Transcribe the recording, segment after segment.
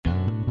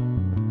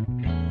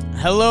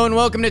Hello and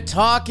welcome to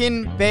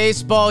Talkin'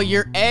 Baseball.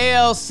 Your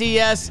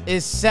ALCS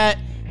is set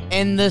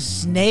and the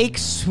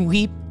Snakes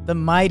sweep the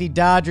mighty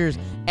Dodgers.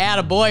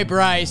 Attaboy,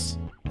 Bryce.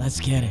 Let's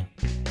get it.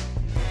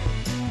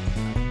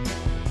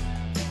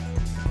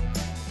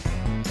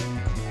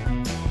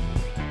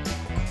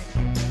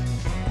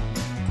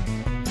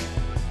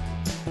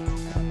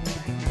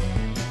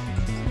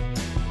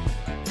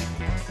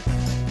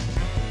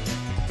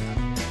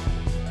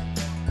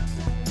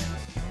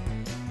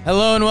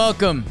 Hello and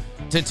welcome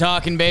to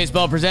Talkin'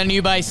 Baseball, presented to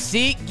you by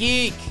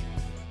SeatGeek.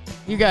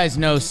 You guys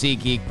know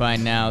SeatGeek by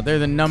now. They're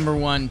the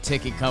 #1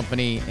 ticket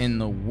company in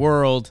the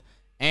world,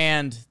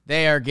 and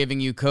they are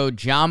giving you code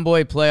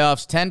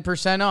JOHNBOYPLAYOFFS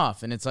 10%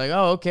 off. And it's like,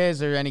 oh, okay, is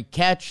there any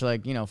catch?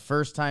 Like,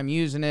 first time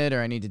using it,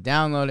 or I need to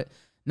download it?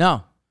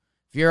 No.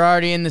 If you're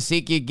already in the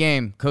SeatGeek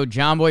game, code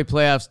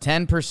JOHNBOYPLAYOFFS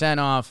 10%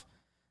 off.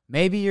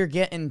 Maybe you're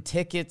getting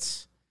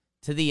tickets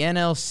to the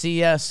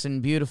NLCS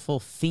in beautiful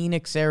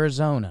Phoenix,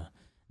 Arizona.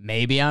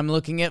 Maybe I'm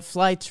looking at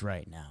flights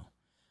right now.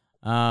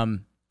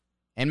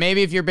 And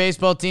maybe if your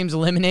baseball team's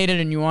eliminated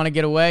and you want to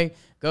get away,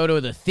 go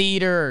to the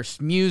theater or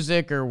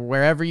music or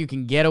wherever you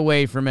can get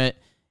away from it,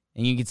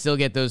 and you can still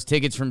get those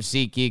tickets from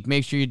SeatGeek.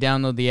 Make sure you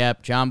download the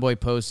app, JOHNBOY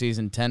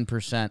Postseason,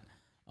 10%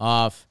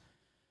 off.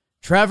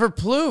 Trevor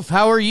Plouffe,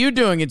 how are you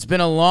doing? It's been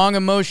a long,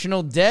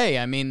 emotional day.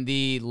 I mean,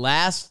 the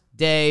last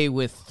day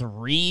with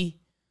 3+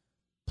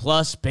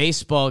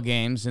 baseball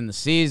games in the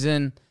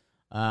season.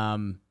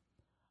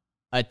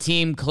 A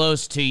team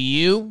close to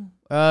you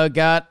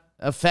got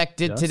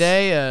affected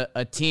today.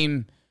 A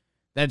team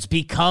that's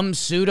become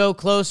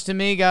pseudo-close to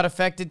me got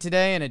affected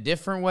today in a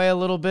different way a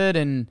little bit.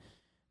 And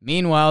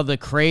meanwhile, the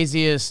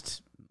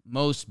craziest,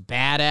 most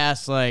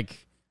badass,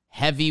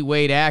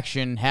 heavyweight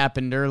action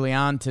happened early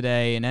on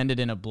today and ended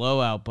in a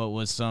blowout, but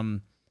was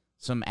some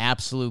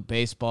absolute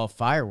baseball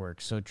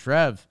fireworks. So,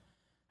 Trev,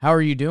 how are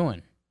you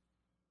doing?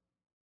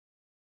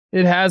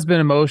 It has been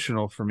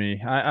emotional for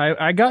me.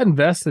 I got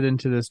invested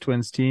into this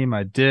Twins team.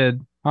 I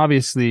did.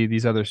 Obviously,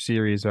 these other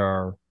series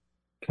are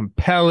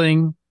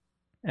compelling,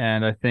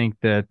 and I think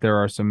that there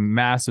are some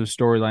massive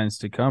storylines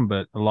to come,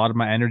 but a lot of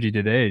my energy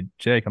today,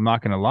 Jake, I'm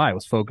not going to lie,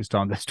 was focused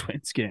on this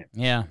Twins game.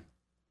 Yeah.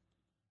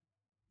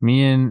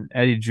 Me and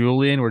Eddie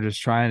Julian were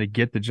just trying to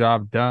get the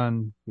job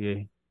done.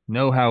 We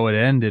know how it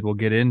ended. We'll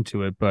get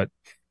into it, but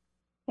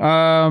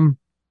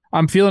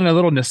I'm feeling a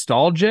little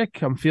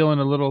nostalgic. I'm feeling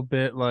a little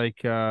bit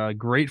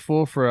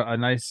grateful for a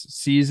nice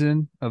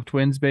season of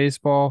Twins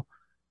baseball.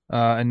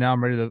 And now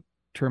I'm ready to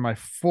turn my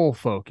full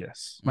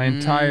focus, my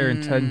entire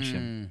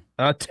attention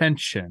to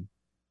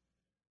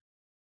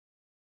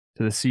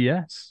the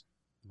CS.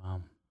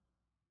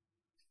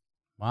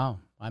 Wow.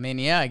 I mean,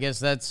 yeah, I guess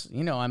that's,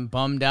 I'm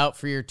bummed out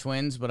for your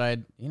Twins, but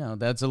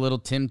that's a little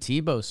Tim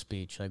Tebow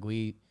speech.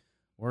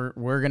 We're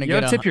going to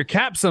get tip your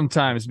cap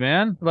sometimes,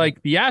 man.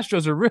 The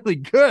Astros are really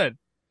good.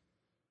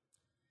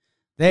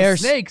 The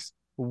Snakes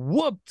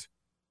whooped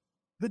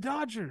the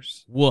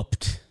Dodgers.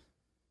 Whooped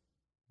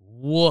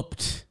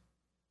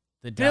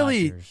the Dodgers.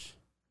 Philly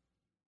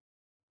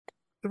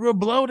threw a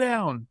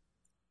blowdown.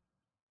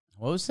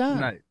 What was that?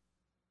 Tonight.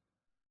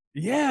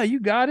 Yeah,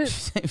 you got it.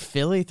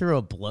 Philly threw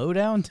a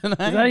blowdown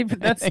tonight?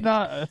 That's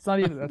not a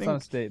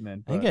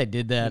statement. I think I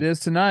did that. It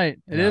is tonight.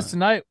 It is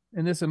tonight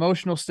in this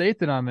emotional state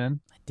that I'm in.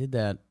 I did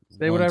that.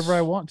 Say whatever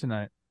I want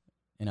tonight.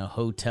 In a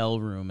hotel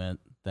room at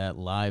that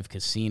live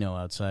casino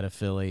outside of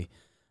Philly.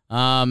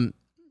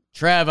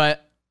 Trev, I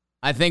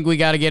think we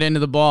got to get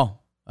into the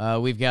ball.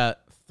 We've got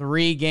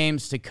 3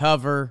 games to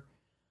cover.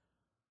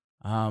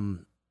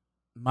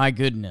 My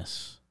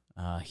goodness.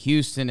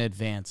 Houston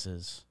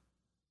advances.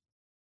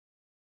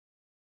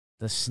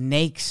 The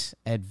Snakes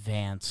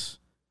advance.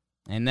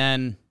 And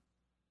then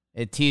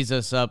it tees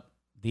us up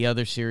the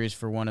other series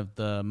for one of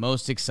the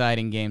most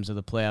exciting games of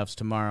the playoffs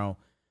tomorrow.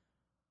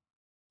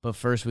 But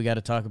first, we got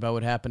to talk about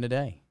what happened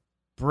today.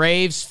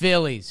 Braves,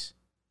 Phillies.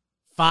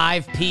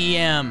 5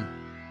 p.m.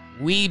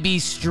 We be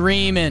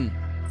streaming.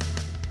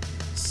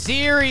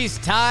 Series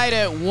tied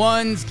at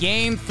 1's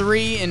Game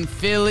 3 in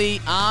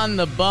Philly on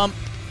the bump.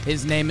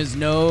 His name is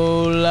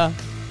Nola.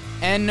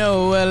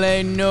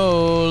 N-O-L-A,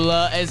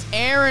 Nola. As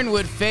Aaron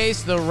would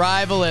face the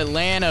rival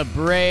Atlanta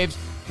Braves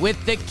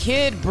with the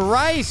kid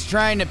Bryce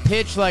trying to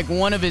pitch like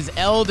one of his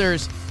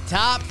elders.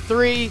 Top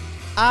 3,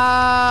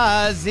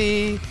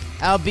 Ozzy.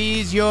 I'll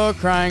be's your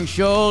crying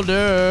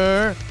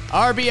shoulder.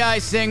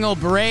 RBI single,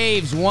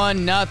 Braves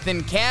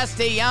 1-0.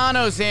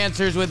 Castellanos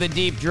answers with a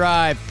deep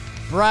drive.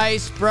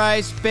 Bryce,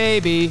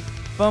 baby.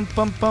 Bum,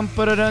 bum, bum,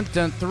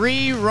 ba-da-dun-dun.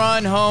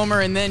 3-run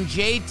homer, and then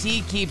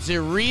JT keeps it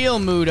real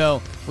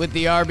Muto with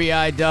the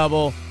RBI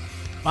double.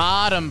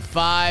 Bottom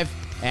 5,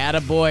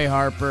 attaboy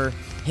Harper.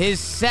 His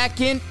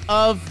second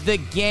of the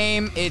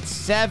game. It's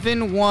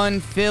 7-1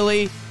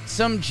 Philly.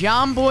 Some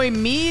Jomboy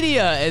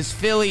media as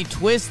Philly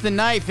twists the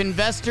knife.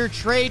 Investor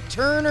Trey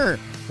Turner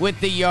with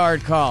the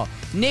yard call.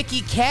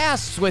 Nicky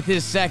Casts with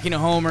his second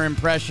homer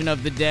impression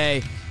of the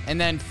day. And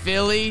then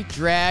Philly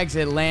drags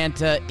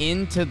Atlanta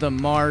into the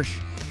marsh.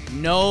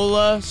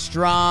 Nola,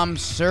 Strom,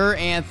 Sir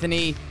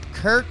Anthony,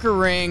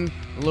 Kerkering,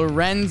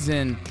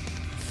 Lorenzen.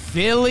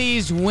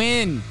 Phillies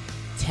win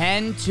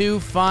 10-2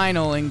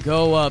 final and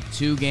go up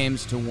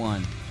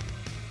 2-1.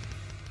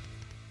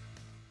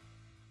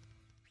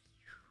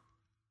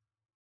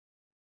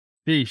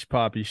 Sheesh,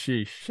 Poppy,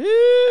 sheesh.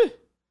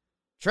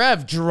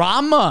 Trev,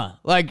 drama.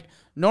 Like,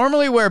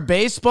 normally where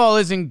baseball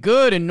isn't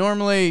good and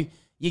normally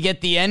you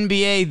get the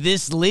NBA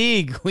this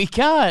league, we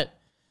got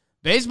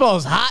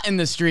baseball's hot in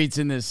the streets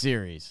in this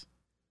series.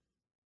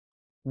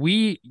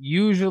 We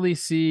usually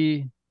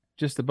see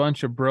just a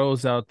bunch of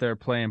bros out there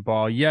playing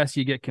ball. Yes,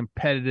 you get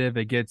competitive.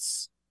 It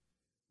gets,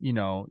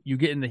 you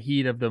get in the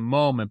heat of the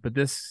moment, but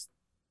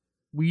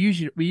we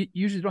usually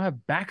don't have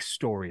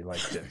backstory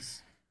like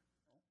this.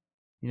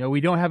 We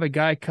don't have a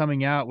guy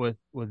coming out with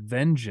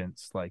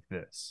vengeance like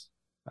this.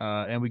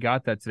 And we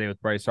got that today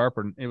with Bryce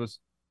Harper. And it was,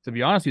 to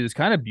be honest with you, it's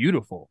kind of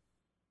beautiful.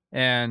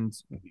 And,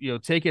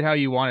 take it how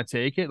you want to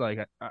take it.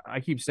 Like I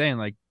keep saying,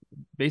 like,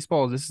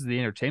 baseball, this is the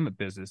entertainment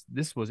business.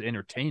 This was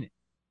entertaining.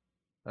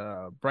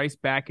 Bryce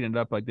backing it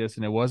up like this,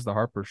 and it was the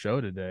Harper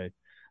show today.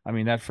 I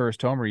mean, that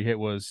first homer he hit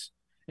was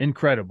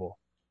incredible.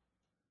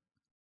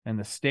 And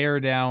the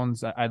stare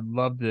downs, I'd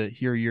love to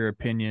hear your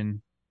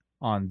opinion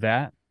on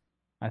that.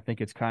 I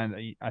think it's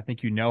I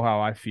think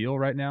how I feel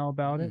right now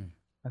about it.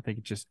 I think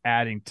it's just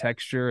adding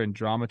texture and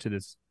drama to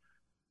this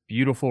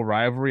beautiful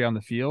rivalry on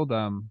the field.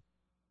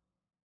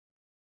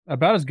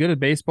 About as good a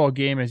baseball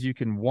game as you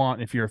can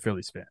want if you're a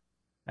Phillies fan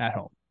at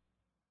home.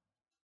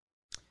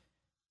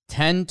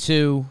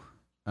 10-2.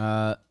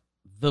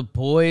 The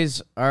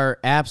boys are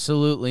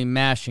absolutely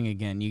mashing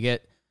again. You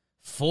get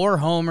 4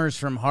 homers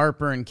from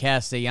Harper and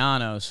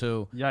Castellanos,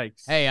 who,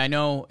 yikes. Hey, I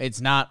know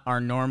it's not our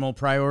normal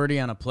priority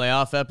on a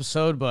playoff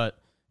episode, but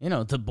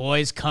the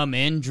boys come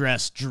in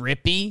dressed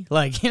drippy.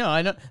 Like,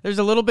 I know there's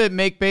a little bit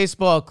make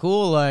baseball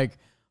cool. Like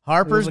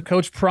Harper's it was a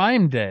Coach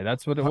Prime day.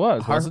 That's what it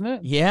was, wasn't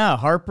it? Yeah.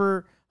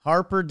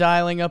 Harper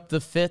dialing up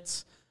the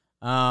fits.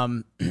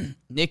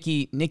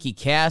 Nicky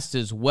Cast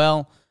as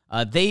well.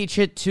 They each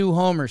hit 2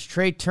 homers.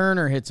 Trey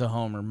Turner hits a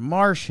homer.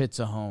 Marsh hits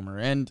a homer.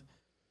 And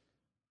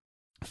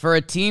for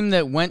a team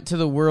that went to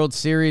the World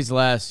Series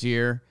last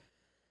year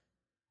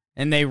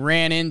and they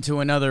ran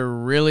into another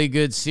really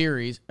good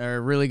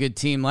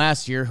team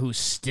last year who's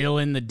still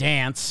in the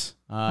dance,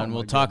 and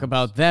we'll talk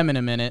about them in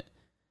a minute.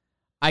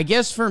 I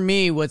guess for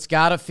me, what's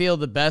got to feel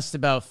the best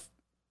about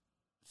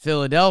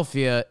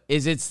Philadelphia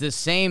is it's the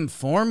same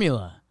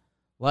formula.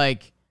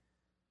 Like,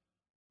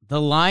 the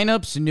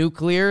lineup's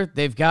nuclear.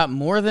 They've got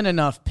more than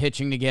enough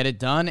pitching to get it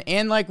done.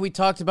 And like we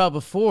talked about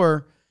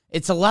before,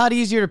 it's a lot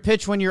easier to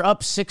pitch when you're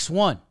up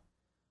 6-1.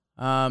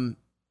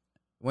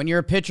 When you're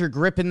a pitcher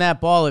gripping that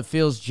ball, it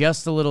feels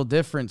just a little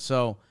different.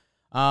 So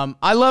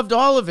I loved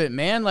all of it,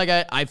 man. Like,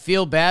 I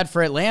feel bad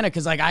for Atlanta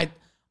because, like,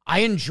 I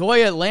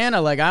enjoy Atlanta.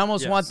 Like, I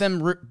almost want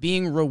them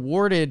being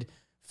rewarded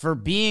for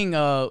being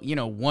a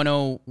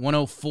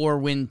 104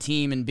 win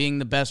team and being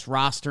the best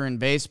roster in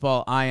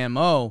baseball,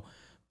 IMO.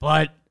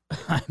 But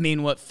I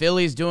mean, what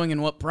Philly's doing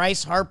and what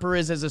Bryce Harper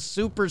is as a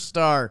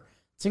superstar,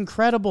 it's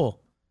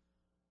incredible.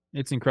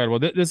 It's incredible.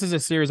 This is a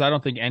series I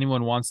don't think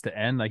anyone wants to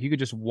end. Like, you could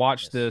just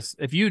watch this.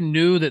 If you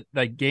knew that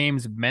like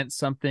games meant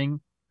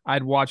something,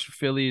 I'd watch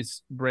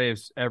Phillies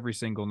Braves every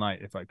single night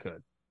if I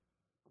could.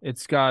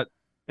 It's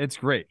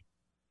great.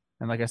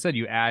 And like I said,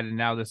 you add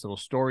now this little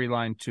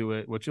storyline to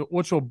it, which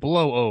will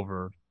blow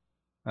over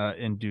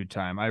in due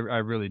time. I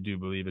really do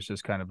believe it's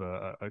just kind of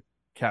a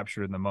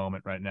capture in the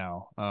moment right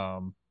now.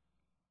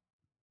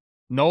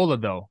 Nola,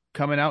 though,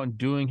 coming out and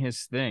doing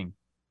his thing,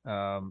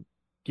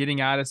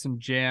 getting out of some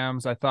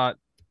jams. I thought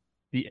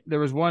there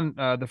was one,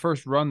 the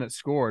first run that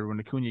scored when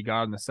Acuna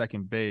got on the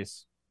second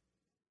base.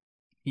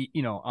 He,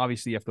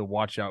 obviously you have to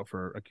watch out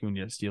for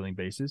Acuna stealing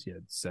bases. He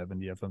had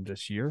 70 of them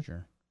this year.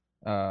 Sure.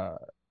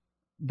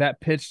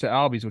 That pitch to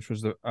Albies, which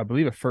was I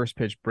believe a first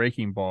pitch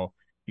breaking ball.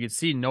 You could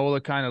see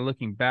Nola kind of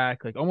looking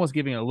back, like almost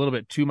giving it a little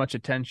bit too much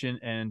attention,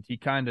 and he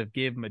kind of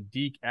gave him a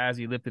deke as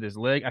he lifted his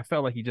leg. I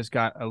felt like he just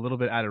got a little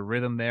bit out of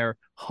rhythm there,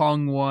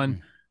 hung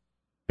one,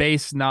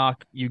 base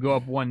knock. You go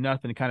up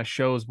 1-0. It kind of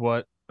shows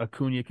what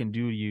Acuna can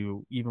do to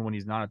you even when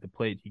he's not at the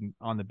plate. He can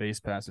on the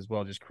base pass as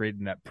well, just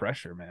creating that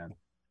pressure, man.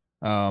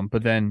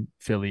 But then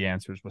Philly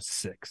answers with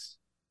 6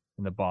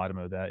 in the bottom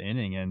of that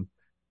inning, and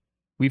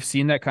we've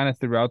seen that kind of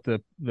throughout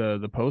the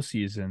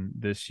postseason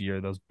this year,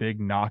 those big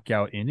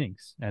knockout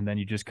innings. And then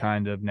you just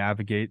kind of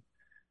navigate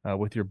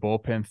with your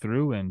bullpen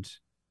through. And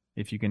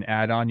if you can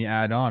add on, you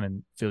add on.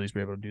 And Phillies were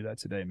able to do that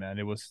today, man.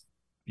 It was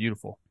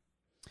beautiful.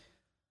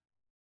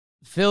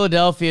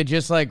 Philadelphia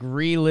just like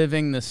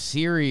reliving the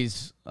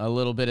series a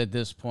little bit at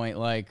this point.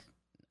 Like,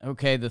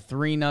 okay, the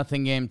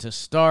 3-0 game to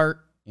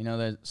start,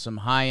 there's some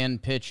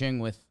high-end pitching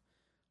with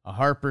a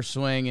Harper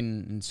swing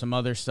and some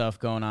other stuff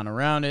going on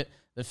around it.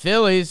 The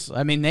Phillies,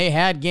 I mean, they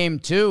had game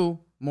 2,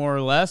 more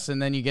or less, and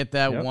then you get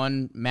that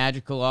one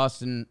magical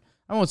Austin.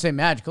 I won't say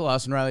magical.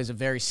 Austin Riley's a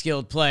very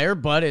skilled player,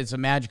 but it's a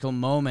magical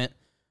moment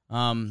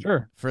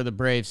for the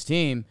Braves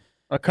team.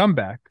 A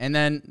comeback. And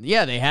then,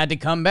 they had to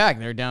come back.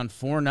 They're down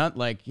 4-0,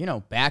 like,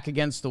 back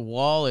against the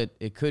wall.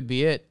 It could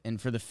be it. And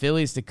for the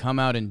Phillies to come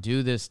out and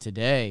do this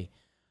today,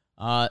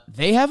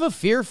 They have a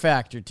fear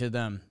factor to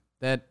them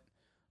that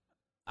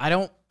I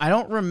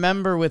don't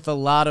remember with a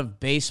lot of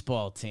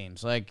baseball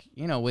teams. Like,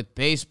 with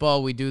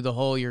baseball, we do the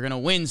whole you're going to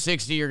win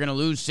 60, you're going to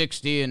lose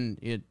 60,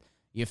 and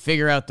you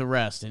figure out the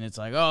rest. And it's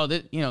like, oh,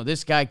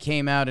 this guy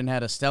came out and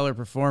had a stellar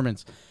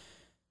performance.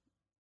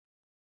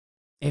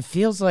 It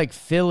feels like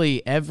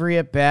Philly, every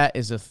at-bat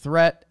is a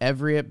threat.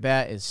 Every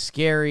at-bat is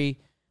scary.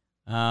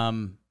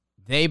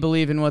 They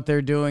believe in what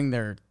they're doing.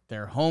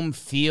 Their home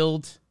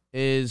field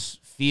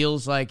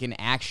feels like an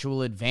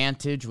actual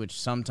advantage, which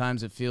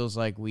sometimes it feels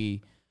like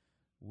we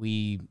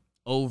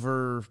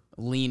over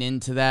lean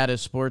into that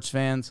as sports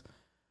fans.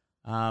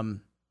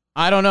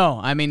 I don't know.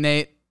 I mean,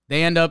 they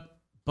end up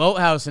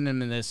boathousing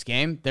them in this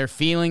game. They're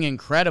feeling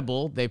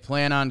incredible. They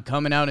plan on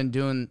coming out and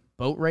doing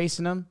boat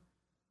racing them.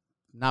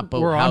 Not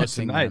boat We're on it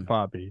housing tonight, them.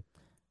 Poppy.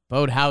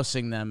 Boat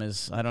housing them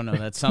is, I don't know,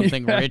 that's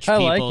something rich I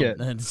people. like it.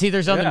 It's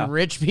either something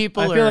rich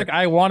people I feel like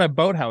I want a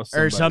boathouse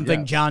or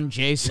something yes. John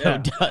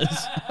Jaso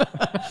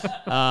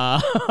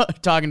does.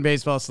 Talking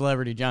baseball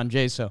celebrity John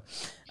Jaso.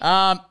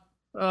 Oh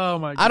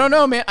my God. I don't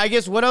know, man. I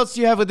guess what else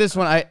do you have with this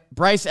one?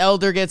 Bryce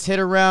Elder gets hit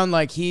around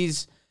like he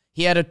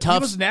had a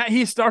tough.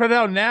 He started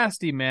out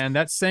nasty, man.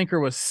 That sinker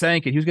was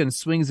sanking. He was getting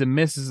swings and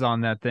misses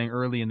on that thing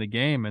early in the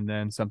game, and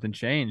then something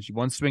changed.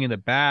 One swing in the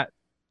bat.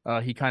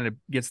 He kind of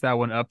gets that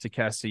one up to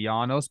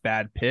Castellanos.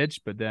 Bad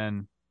pitch, but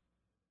then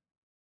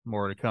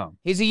more to come.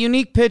 He's a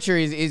unique pitcher.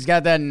 He's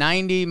got that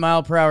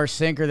 90-mile-per-hour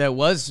sinker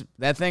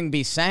that thing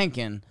be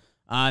sanking.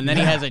 And then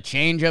he has a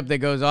changeup that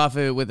goes off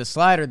of it with a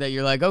slider that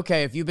you're like,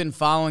 okay, if you've been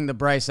following the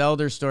Bryce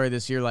Elder story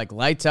this year, like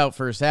lights out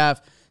first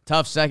half,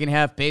 tough second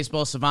half.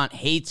 Baseball Savant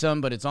hates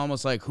him, but it's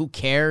almost like who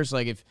cares?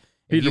 Like if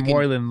Peter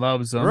Moylan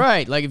loves him.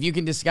 Right. Like if you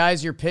can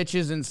disguise your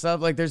pitches and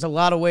stuff, like there's a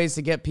lot of ways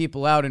to get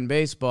people out in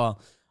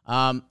baseball.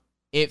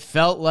 It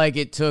felt like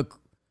it took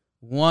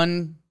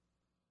one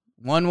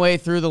way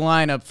through the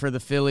lineup for the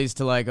Phillies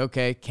to like,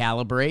 okay,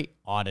 calibrate,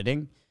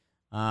 auditing.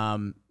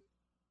 And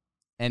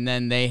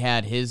then they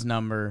had his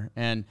number.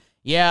 And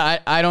yeah,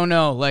 I don't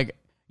know. Like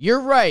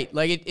you're right.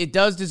 Like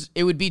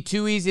it would be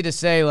too easy to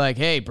say like,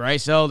 hey,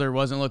 Bryce Elder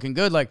wasn't looking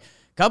good. Like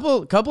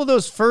couple of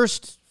those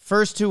first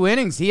two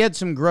innings, he had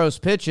some gross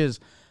pitches.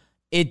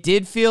 It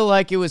did feel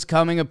like it was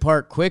coming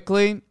apart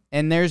quickly.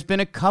 And there's been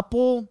a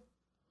couple.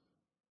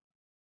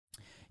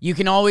 You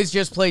can always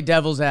just play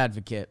devil's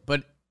advocate,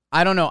 but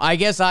I don't know. I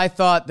guess I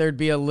thought there'd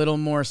be a little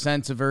more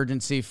sense of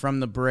urgency from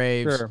the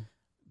Braves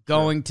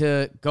going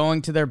to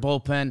their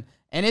bullpen,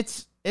 and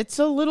it's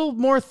a little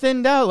more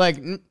thinned out. Like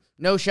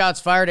no shots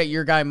fired at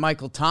your guy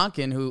Michael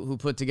Tonkin, who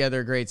put together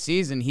a great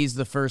season. He's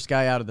the first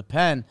guy out of the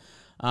pen.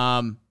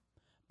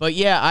 But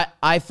yeah,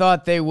 I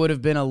thought they would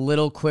have been a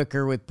little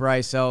quicker with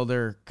Bryce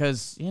Elder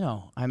because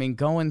I mean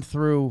going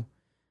through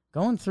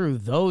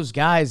those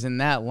guys in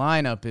that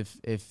lineup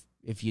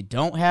if you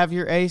don't have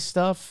your A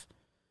stuff,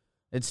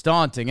 it's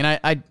daunting. And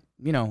I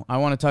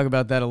want to talk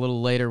about that a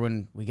little later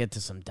when we get to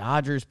some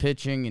Dodgers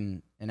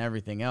pitching and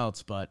everything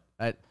else. But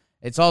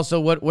it's also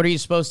what are you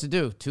supposed to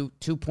do?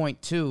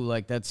 2.2,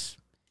 like that's,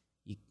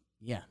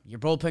 your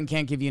bullpen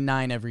can't give you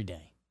 9 every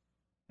day.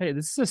 Hey,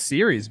 this is a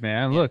series,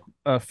 man. Yeah.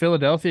 Look,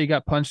 Philadelphia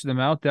got punched them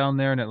out down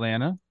there in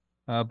Atlanta,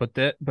 but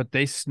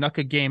they snuck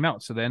a game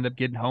out, so they end up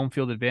getting home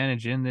field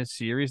advantage in this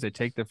series. They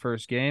take the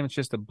first game. It's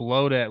just a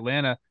blow to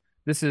Atlanta.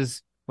 This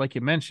is, like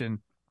you mentioned,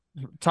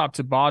 top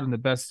to bottom, the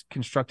best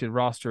constructed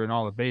roster in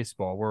all of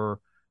baseball, where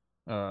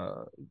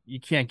you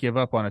can't give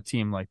up on a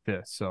team like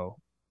this. So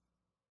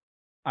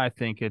I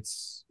think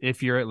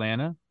if you're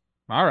Atlanta,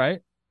 all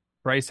right,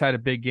 Bryce had a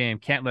big game.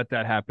 Can't let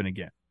that happen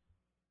again.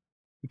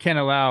 We can't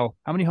allow,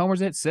 how many homers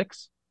hit?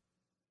 6?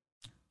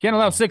 Can't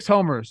allow 6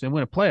 homers and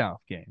win a playoff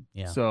game.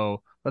 Yeah.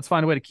 So let's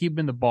find a way to keep him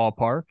in the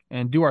ballpark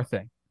and do our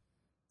thing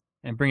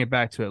and bring it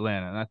back to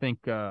Atlanta. And I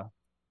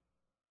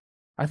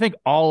think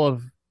all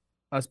of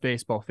us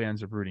baseball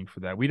fans are rooting for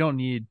that. We don't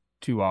need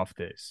 2 off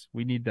days.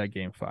 We need that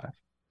game 5.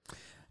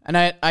 And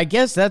I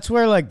guess that's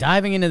where, like,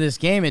 diving into this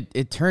game,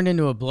 it turned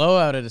into a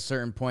blowout at a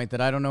certain point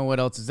that I don't know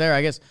what else is there.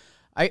 I guess,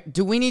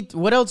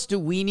 what else do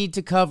we need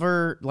to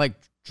cover, like,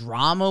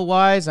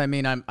 drama-wise? I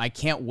mean, I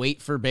can't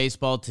wait for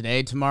baseball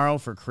today, tomorrow,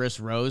 for Chris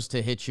Rose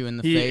to hit you in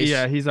the face.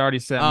 Yeah, he's already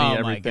sent me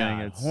everything.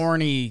 My God.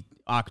 Horny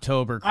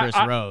October Chris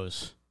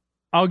Rose.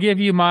 I'll give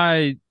you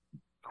my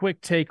quick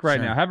take right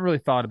now. I haven't really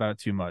thought about it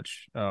too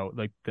much.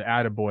 Like the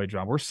attaboy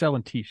drama. We're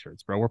selling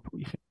T-shirts, bro.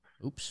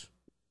 Oops.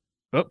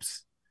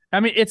 I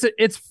mean,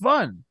 it's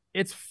fun.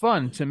 It's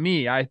fun to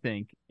me. I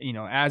think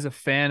as a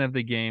fan of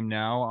the game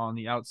now, on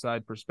the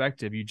outside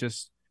perspective,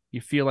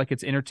 you feel like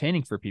it's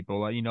entertaining for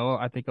people.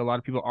 I think a lot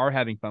of people are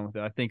having fun with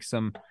it. I think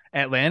some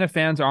Atlanta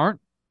fans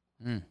aren't,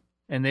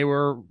 and they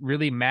were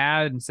really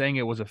mad and saying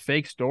it was a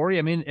fake story.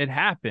 I mean, it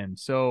happened.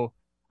 So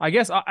I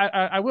guess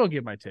I will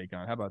give my take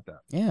on it. How about that?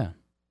 Yeah.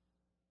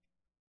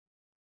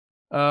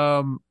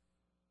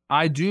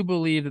 I do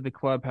believe that the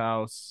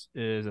clubhouse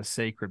is a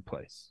sacred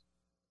place.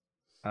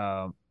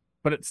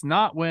 But it's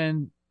not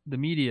when the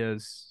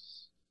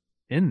media's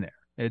in there.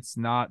 It's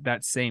not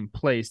that same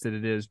place that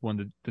it is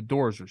when the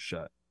doors are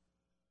shut.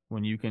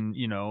 When you can,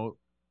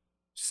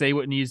 say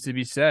what needs to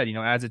be said,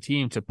 as a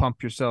team to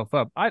pump yourself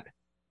up.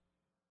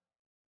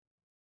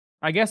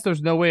 I guess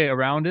there's no way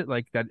around it,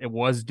 like that it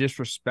was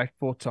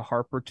disrespectful to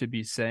Harper to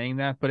be saying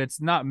that, but it's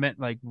not meant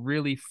like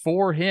really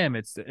for him.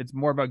 It's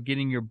more about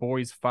getting your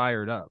boys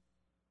fired up.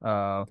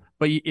 But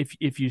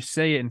if you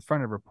say it in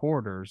front of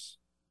reporters,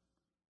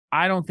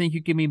 I don't think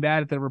you can be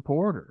mad at the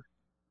reporter,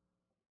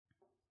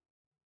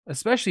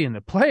 especially in the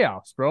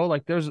playoffs, bro.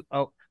 Like there's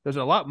a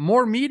lot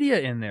more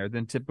media in there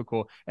than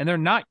typical, and they're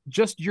not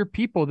just your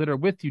people that are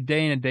with you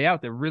day in and day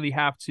out that really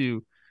have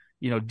to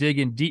dig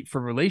in deep for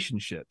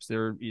relationships.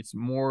 It's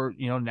more,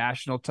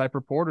 national type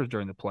reporters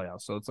during the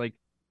playoffs. So it's like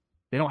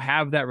they don't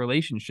have that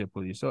relationship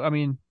with you. So, I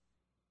mean,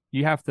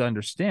 you have to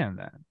understand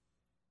that.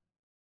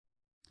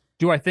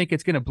 Do I think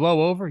it's going to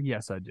blow over?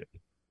 Yes, I do.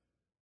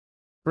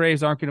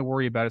 Braves aren't going to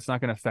worry about it. It's not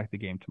going to affect the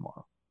game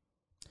tomorrow.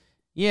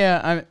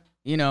 Yeah,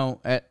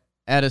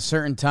 at a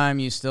certain time,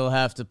 you still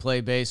have to play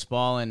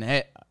baseball. And,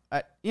 hey,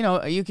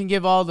 you can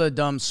give all the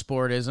dumb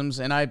sportisms,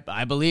 and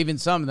I believe in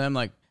some of them,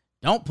 like,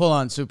 don't pull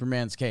on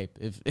Superman's cape.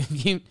 If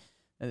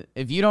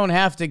you don't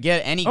have to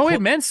get any. Oh, it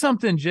meant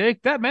something,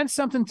 Jake. That meant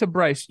something to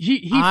Bryce.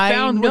 He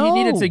found what he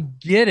needed to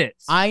get it.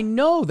 I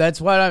know.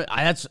 That's what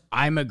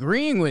I'm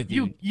agreeing with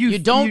you. You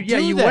don't do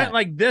that. You went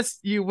like this.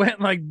 You went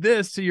like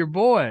this to your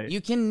boy.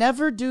 You can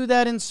never do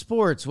that in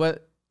sports.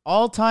 What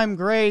all-time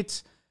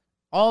greats,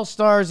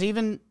 all-stars,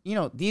 even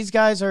these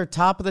guys are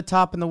top of the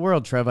top in the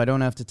world. Trev, I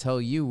don't have to tell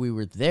you we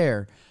were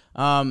there.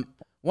 One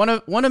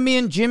of me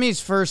and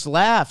Jimmy's first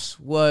laughs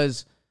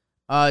was.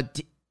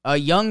 A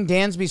young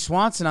Dansby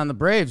Swanson on the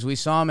Braves. We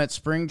saw him at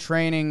spring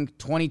training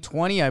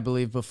 2020, I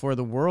believe, before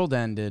the world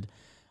ended.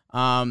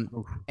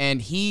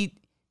 And he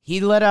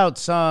let out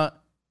some,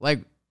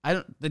 like,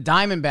 the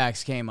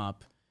Diamondbacks came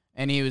up,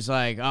 and he was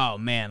like, oh,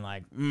 man,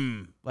 like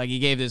he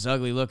gave this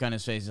ugly look on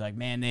his face. He's like,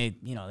 man,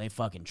 they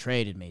fucking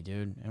traded me,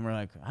 dude. And we're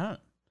like, I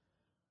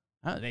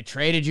don't they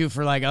traded you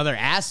for, like, other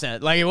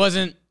assets. Like, it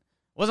wasn't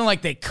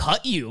like they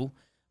cut you,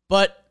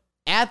 but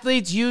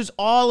athletes use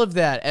all of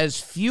that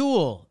as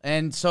fuel.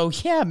 And so,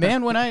 yeah,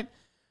 man,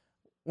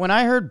 when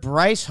I heard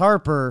Bryce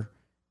Harper,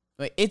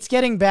 it's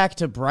getting back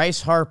to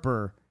Bryce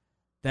Harper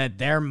that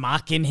they're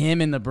mocking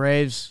him in the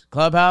Braves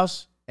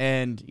clubhouse,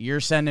 and you're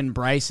sending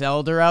Bryce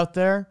Elder out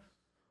there.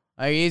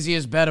 The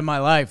easiest bet of my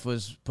life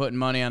was putting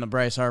money on a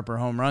Bryce Harper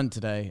home run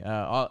today.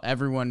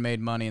 Everyone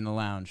made money in the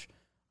lounge.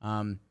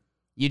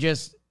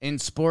 In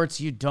sports,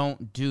 you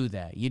don't do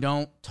that. You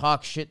don't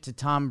talk shit to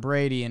Tom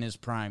Brady in his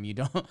prime. You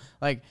don't,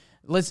 like,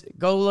 let's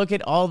go look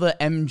at all the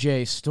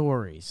MJ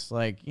stories.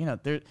 Like,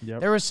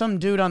 there was some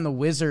dude on the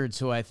Wizards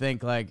who I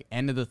think, like,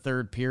 end of the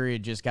third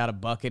period just got a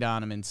bucket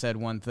on him and said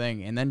one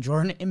thing, and then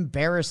Jordan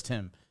embarrassed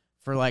him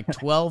for, like,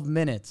 12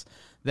 minutes.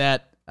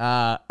 That,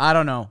 I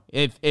don't know.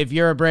 If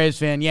you're a Braves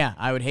fan, yeah,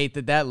 I would hate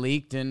that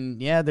leaked,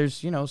 and, yeah,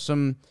 there's,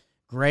 some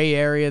gray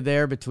area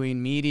there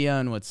between media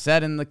and what's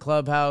said in the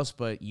clubhouse,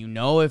 but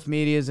if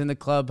media is in the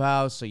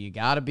clubhouse, so you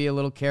got to be a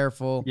little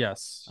careful.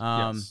 Yes.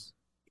 Yes.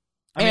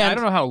 I mean, I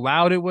don't know how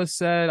loud it was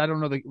said. I don't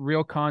know the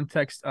real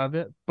context of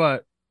it,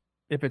 but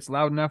if it's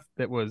loud enough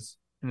that was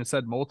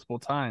said multiple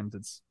times,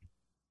 it's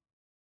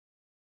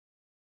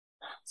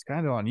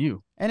kind of on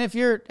you. And if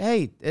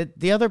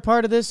the other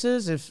part of this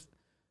is if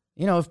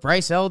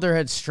Bryce Elder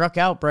had struck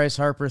out Bryce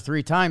Harper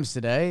 3 times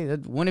today,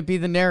 that wouldn't be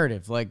the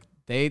narrative. Like,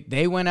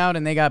 they went out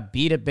and they got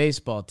beat at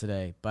baseball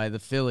today by the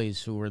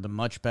Phillies, who were the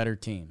much better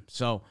team.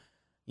 So,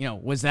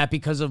 was that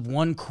because of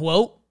one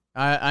quote?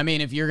 I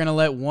mean, if you're going to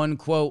let one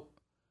quote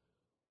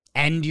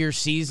end your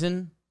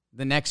season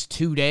the next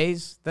 2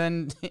 days,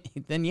 then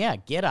yeah,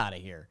 get out of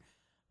here.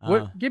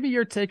 Give me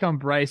your take on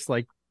Bryce,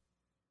 like,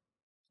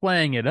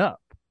 playing it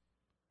up,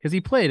 because he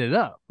played it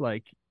up.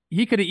 Like,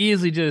 he could have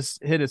easily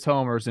just hit his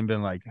homers and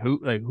been like,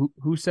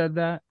 who said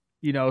that?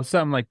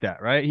 Something like that,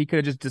 right? He could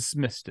have just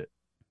dismissed it.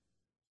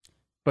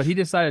 But he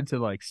decided to,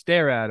 like,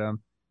 stare at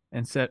him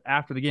and said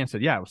after the game,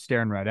 yeah, I was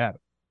staring right at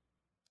him.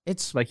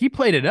 It's like he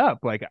played it up.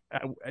 Like,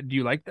 do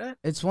you like that?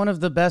 It's one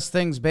of the best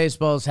things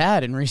baseball's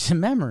had in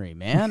recent memory,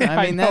 man.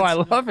 I mean, I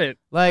love it.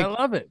 Like, I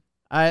love it.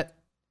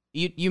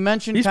 You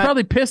mentioned he's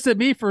probably pissed at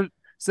me for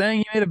saying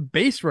he made a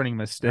base running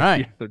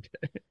mistake the other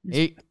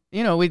day.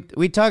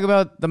 We talk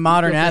about the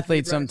modern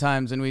athlete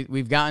sometimes, and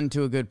we've gotten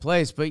to a good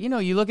place. But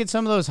you look at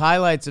some of those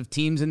highlights of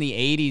teams in the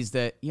 '80s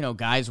that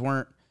guys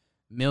weren't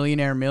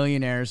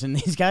millionaires, and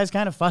these guys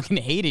kind of fucking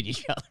hated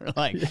each other.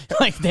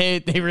 Like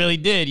they really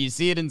did. You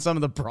see it in some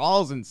of the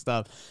brawls and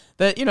stuff.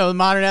 That the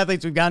modern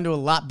athletes, we've gotten to a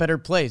lot better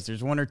place.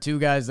 There's 1 or 2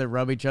 guys that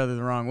rub each other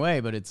the wrong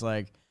way, but it's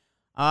like,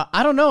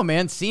 I don't know,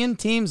 man. Seeing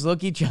teams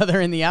look each other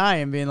in the eye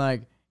and being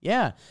like,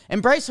 yeah.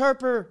 And Bryce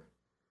Harper,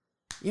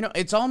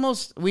 it's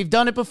almost, we've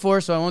done it before,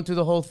 so I won't do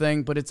the whole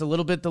thing, but it's a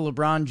little bit the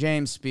LeBron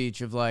James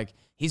speech of, like,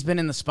 he's been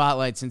in the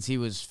spotlight since he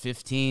was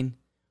 15.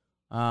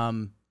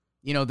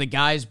 The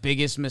guy's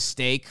biggest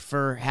mistake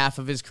for half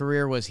of his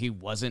career was he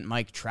wasn't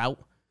Mike Trout.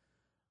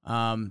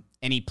 And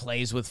he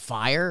plays with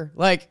fire.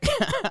 Like,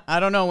 I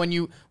don't know, when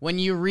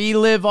you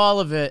relive all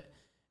of it,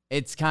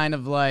 it's kind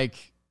of like,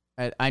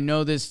 I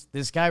know this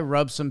guy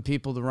rubs some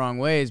people the wrong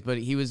ways, but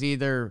he was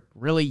either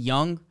really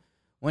young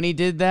when he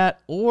did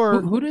that,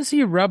 or who does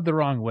he rub the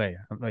wrong way?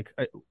 Like,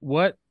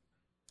 what?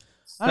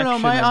 I don't know.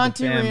 My section of the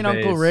auntie fan and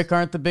Uncle base- Rick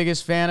aren't the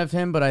biggest fan of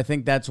him, but I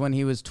think that's when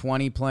he was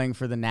 20 playing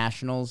for the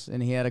Nationals,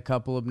 and he had a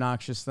couple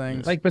obnoxious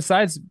things. Like,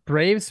 besides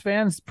Braves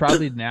fans,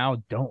 probably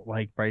now don't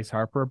like Bryce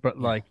Harper, but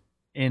like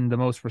in the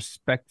most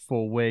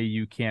respectful way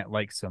you can't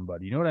like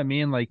somebody. You know what I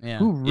mean? Like,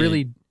 who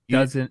really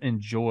doesn't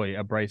enjoy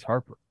a Bryce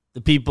Harper?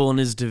 The people in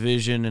his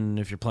division, and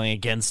if you're playing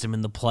against him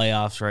in the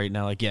playoffs right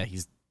now, like, yeah,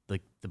 he's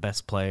like the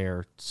best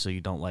player, so you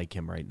don't like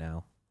him right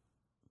now.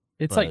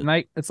 It's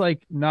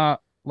like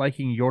not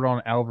liking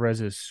Yordan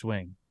Alvarez's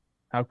swing.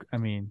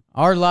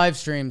 Our live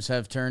streams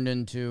have turned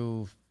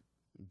into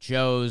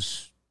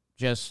Joe's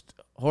just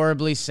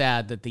horribly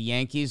sad that the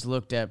Yankees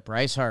looked at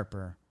Bryce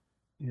Harper,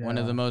 one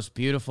of the most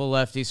beautiful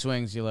lefty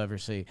swings you'll ever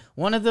see.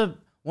 One of the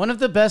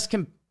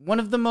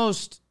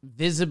most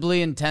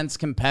visibly intense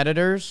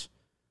competitors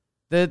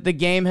that the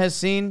game has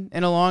seen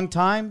in a long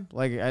time.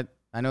 Like,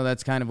 I know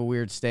that's kind of a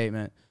weird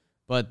statement,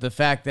 but the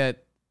fact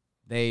that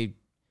they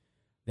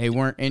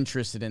weren't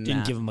interested in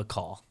Didn't give him a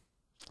call.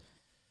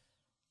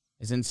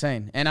 Is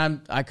insane.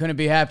 And I couldn't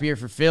be happier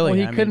for Philly.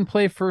 Well, he couldn't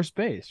play first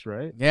base,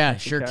 right? Yeah,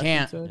 sure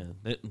can't. You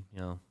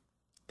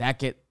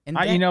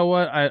know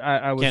what?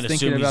 I was Can't thinking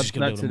assume he's about just that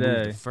gonna be able to move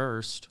today. to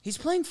first. He's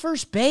playing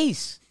first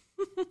base.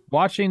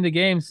 Watching the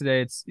games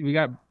today, we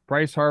got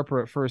Bryce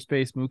Harper at first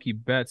base, Mookie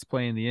Betts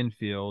playing the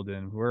infield,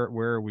 and where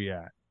are we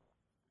at?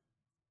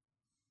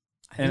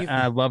 And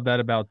I love that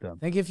about them.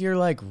 I think if you're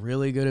like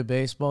really good at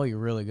baseball, you're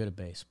really good at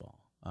baseball.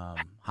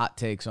 Hot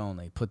takes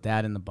only. Put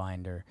that in the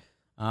binder.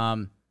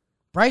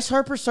 Bryce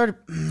Harper started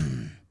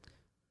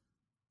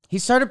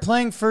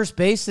playing first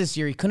base this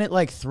year. He couldn't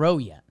like throw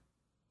yet.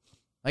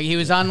 Like he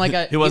was on like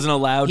a he wasn't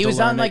allowed he to was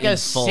learn on like it in a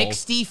full.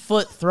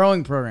 60-foot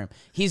throwing program.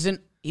 He's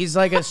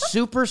like a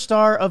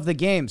superstar of the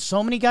game.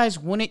 So many guys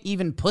wouldn't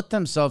even put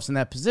themselves in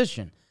that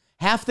position.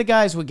 Half the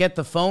guys would get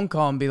the phone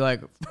call and be like,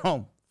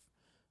 "Oh,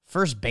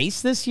 first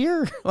base this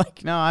year?"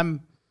 Like, no,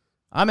 I'm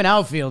an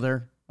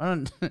outfielder.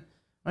 Why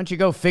don't you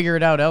go figure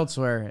it out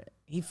elsewhere?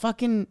 He's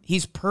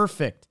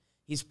perfect.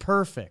 He's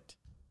perfect.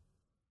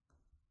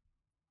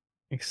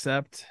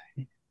 Except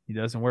he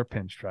doesn't wear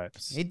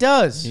pinstripes. He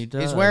does. He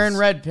does. He's wearing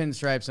red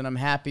pinstripes, and I'm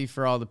happy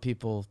for all the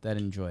people that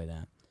enjoy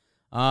that.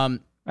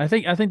 I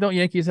think don't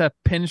Yankees have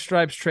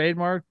pinstripes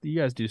trademarked? You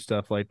guys do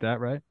stuff like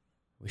that, right?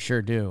 We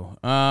sure do.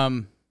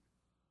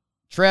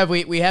 Trev,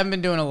 we haven't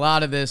been doing a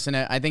lot of this, and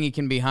I think it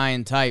can be high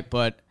and tight,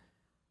 but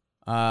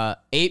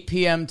 8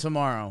 p.m.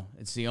 tomorrow.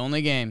 It's the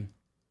only game.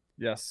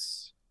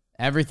 Yes.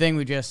 Everything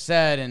we just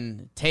said,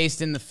 and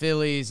tasting the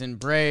Phillies and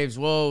Braves.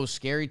 Whoa,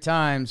 scary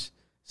times.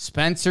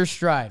 Spencer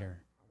Strider.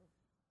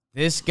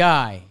 This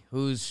guy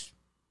who's,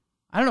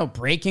 I don't know,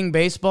 breaking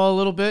baseball a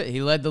little bit.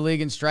 He led the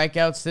league in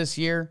strikeouts this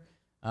year.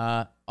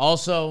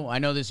 Also, I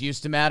know this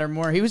used to matter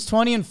more. He was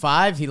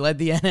 20-5. He led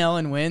the NL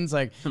in wins.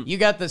 Like, you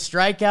got the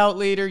strikeout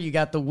leader, you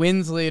got the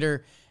wins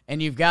leader,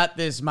 and you've got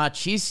this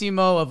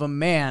machismo of a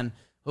man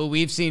who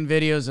we've seen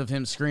videos of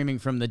him screaming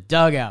from the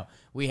dugout.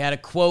 We had a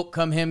quote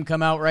come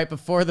out right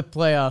before the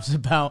playoffs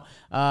about,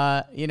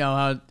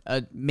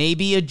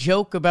 maybe a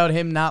joke about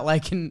him not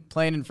liking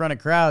playing in front of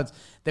crowds.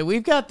 That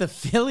we've got the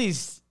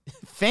Phillies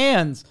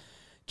fans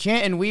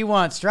chanting, "We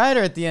want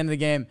Strider" at the end of the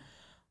game.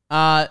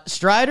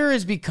 Strider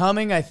is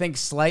becoming, I think,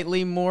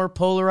 slightly more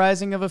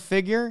polarizing of a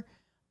figure.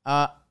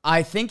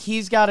 I think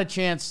he's got a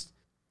chance.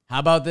 How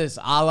about this?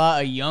 A la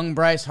a young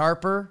Bryce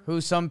Harper,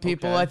 who some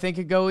people I think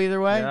could go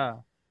either way. Yeah.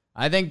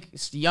 I think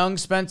young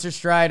Spencer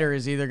Strider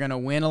is either going to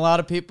win a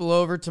lot of people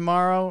over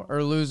tomorrow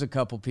or lose a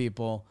couple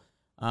people.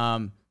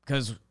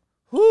 Because,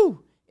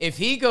 if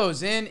he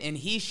goes in and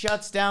he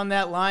shuts down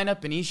that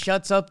lineup and he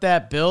shuts up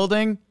that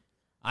building,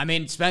 I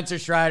mean, Spencer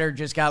Strider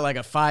just got like a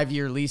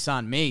 5-year lease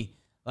on me.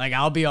 Like,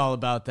 I'll be all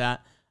about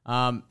that.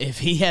 If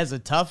he has a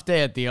tough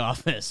day at the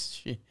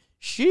office,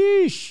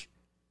 sheesh.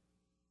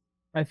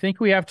 I think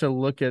we have to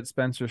look at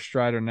Spencer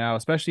Strider now,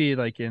 especially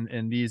like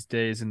in these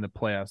days in the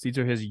playoffs. These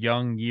are his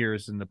young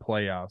years in the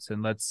playoffs,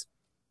 and let's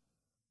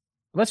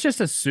just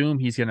assume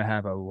he's going to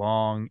have a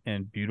long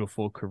and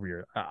beautiful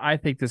career. I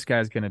think this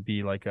guy's going to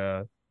be like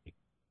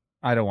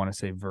I don't want to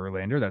say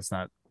Verlander. That's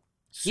not.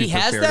 Super He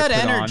has fair to that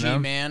put on energy,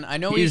 him. man. I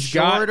know he's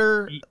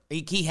shorter.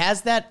 He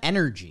has that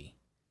energy.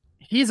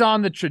 He's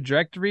on the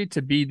trajectory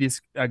to be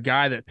a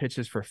guy that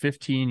pitches for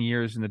 15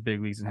 years in the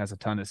big leagues and has a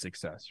ton of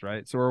success,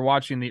 right? So we're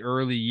watching the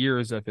early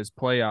years of his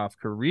playoff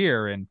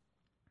career, and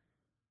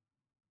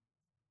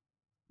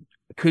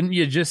couldn't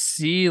you just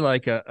see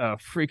like a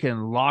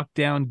freaking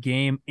lockdown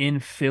game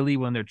in Philly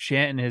when they're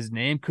chanting his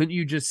name? Couldn't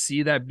you just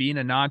see that being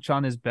a notch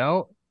on his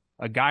belt?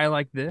 A guy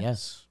like this?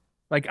 Yes.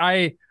 Like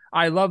I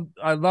love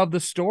the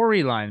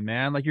storyline,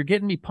 man. Like, you're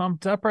getting me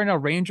pumped up right now.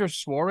 Ranger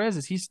Suarez,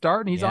 is he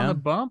starting? He's on the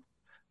bump.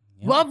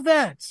 Yeah. Love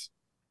that.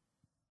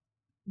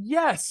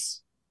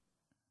 Yes.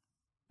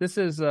 This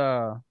is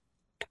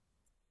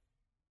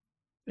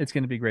it's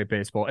going to be great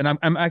baseball, and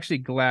I'm actually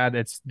glad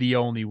it's the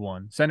only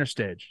one. Center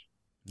stage.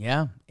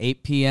 Yeah,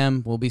 8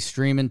 p.m. We'll be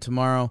streaming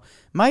tomorrow.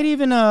 Might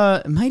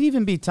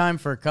even be time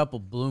for a couple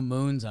blue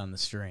moons on the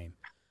stream.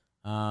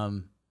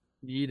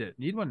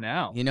 Need one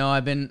now.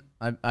 I've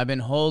been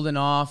holding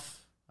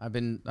off. I've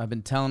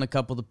been telling a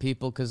couple of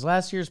people because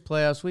last year's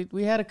playoffs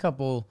we had a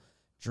couple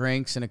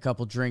drinks and a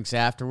couple drinks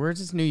afterwards.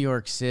 It's New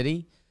York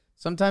City.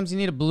 Sometimes you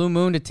need a blue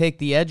moon to take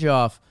the edge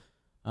off.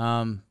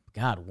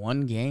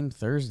 One game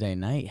Thursday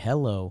night.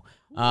 Hello.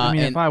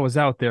 If I was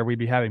out there, we'd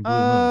be having blue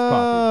moons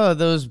coffee.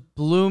 Those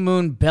blue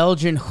moon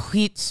Belgian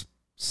wheat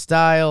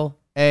style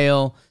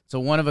ale. It's a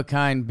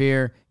one-of-a-kind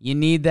beer. You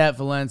need that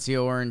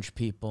Valencia orange,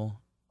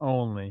 people.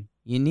 Only.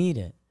 You need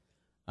it.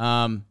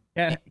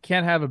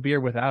 Can't have a beer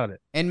without it.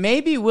 And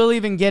maybe we'll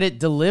even get it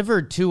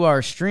delivered to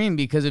our stream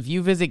because if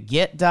you visit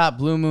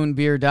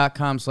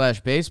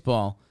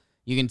get.bluemoonbeer.com/baseball,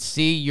 you can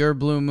see your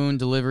Blue Moon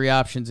delivery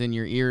options in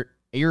your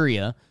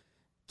area.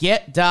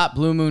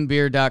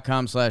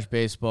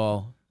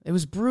 Get.bluemoonbeer.com/baseball. It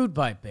was brewed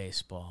by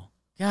baseball.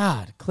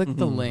 God, click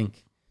the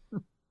link.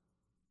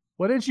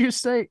 What did you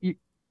say?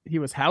 He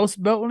was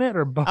houseboating it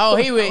or boat? Oh,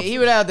 he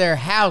would out there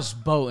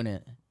houseboating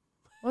it.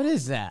 What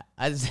is that?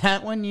 Is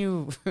that when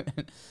you...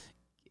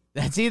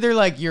 That's either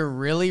like you're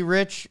really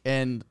rich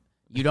and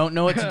you don't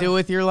know what to do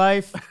with your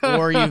life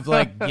or you've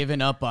like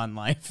given up on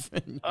life.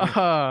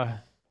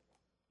 John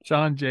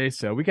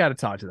Jaso, we got to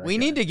talk to that. We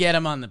need to get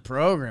him on the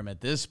program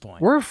at this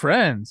point. We're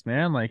friends,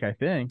 man. Like, I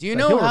think. Do you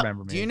know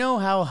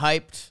how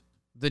hyped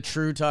the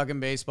true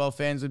Talking Baseball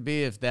fans would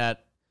be if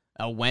that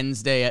a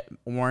Wednesday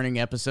morning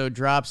episode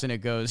drops and it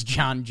goes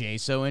John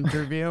Jaso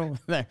interview?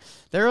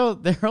 there'll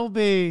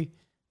be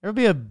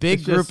a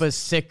big group of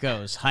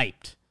sickos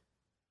hyped.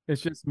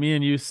 It's just me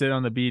and you sit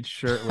on the beach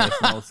shirtless,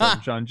 and all of a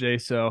sudden John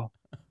Jaso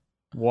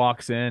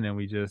walks in and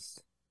we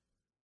just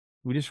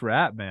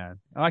rap, man.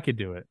 I could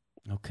do it.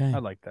 Okay. I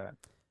like that.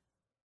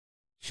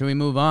 Should we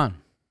move on?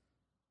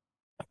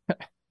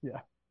 Yeah.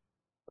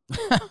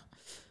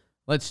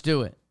 Let's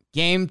do it.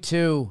 Game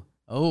 2.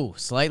 Oh,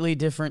 slightly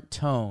different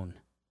tone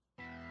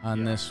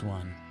on this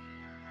one.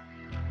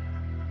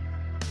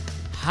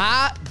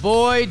 Hot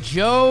boy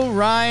Joe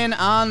Ryan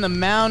on the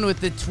mound with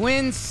the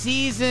Twins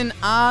season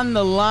on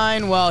the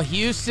line while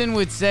Houston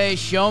would say,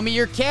 show me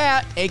your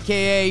cat,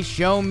 a.k.a.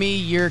 show me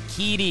your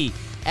kitty,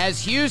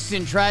 as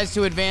Houston tries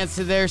to advance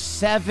to their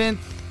 7th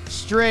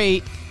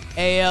straight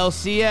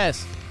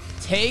ALCS.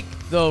 Take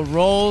the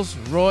Rolls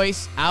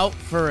Royce out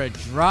for a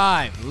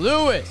drive.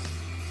 Lewis,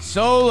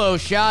 solo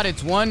shot.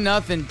 It's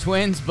 1-0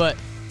 Twins, but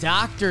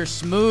Dr.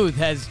 Smooth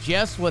has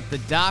just what the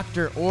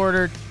doctor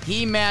ordered.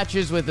 He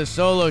matches with a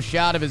solo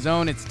shot of his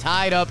own. It's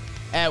tied up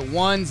at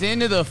 1s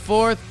into the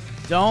 4th.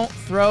 Don't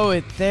throw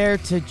it there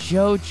to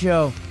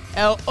JoJo.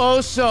 El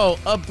Oso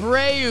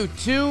Abreu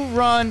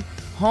 2-run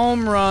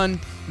home run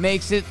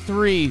makes it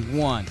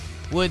 3-1.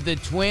 Would the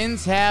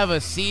Twins have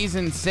a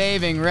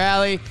season-saving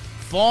rally?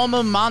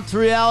 Former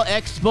Montreal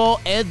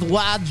Expo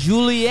Edouard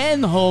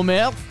Julien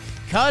homer,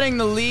 cutting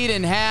the lead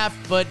in half,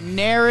 but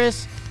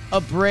Neris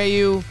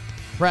Abreu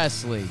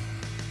Presley.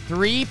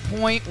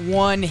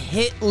 3.1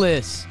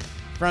 hitless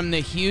from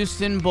the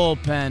Houston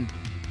bullpen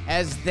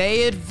as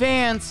they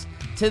advance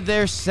to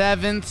their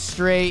 7th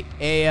straight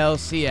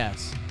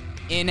ALCS.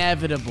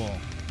 Inevitable.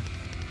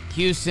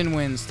 Houston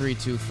wins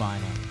 3-2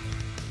 final.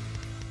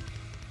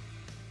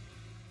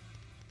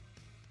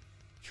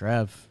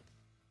 Trev.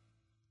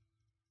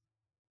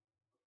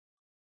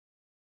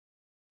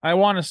 I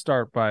want to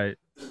start by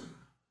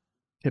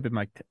tipping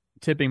my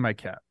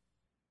cap.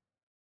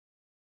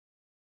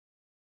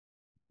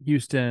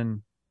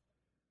 Houston,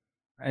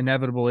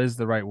 inevitable is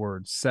the right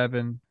word.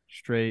 7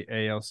 straight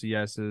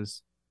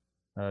ALCSs.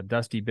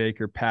 Dusty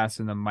Baker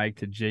passing the mic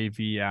to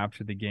JV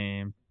after the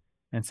game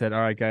and said,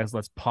 all right, guys,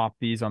 let's pop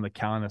these on the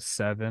count of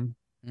 7.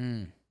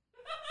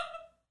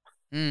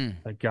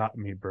 That got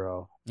me,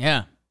 bro.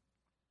 Yeah.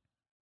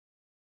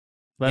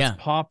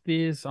 Let's pop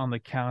these on the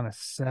count of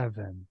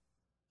 7.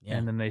 Yeah.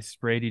 And then they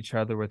sprayed each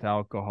other with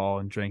alcohol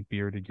and drank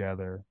beer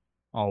together,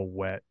 all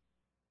wet,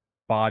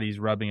 bodies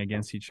rubbing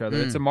against each other.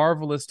 It's a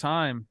marvelous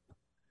time,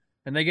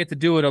 and they get to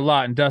do it a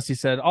lot. And Dusty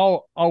said,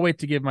 I'll wait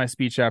to give my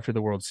speech after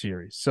the World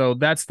Series. So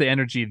that's the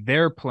energy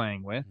they're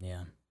playing with.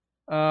 Yeah.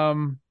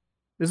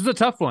 This was a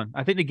tough one.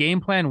 I think the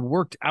game plan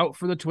worked out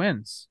for the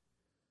Twins.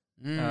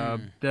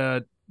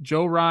 The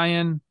Joe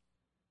Ryan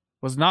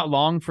was not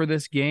long for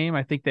this game.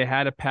 I think they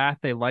had a path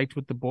they liked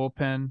with the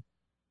bullpen.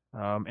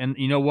 And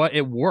you know what?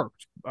 It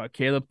worked.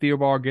 Caleb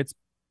Theobald gets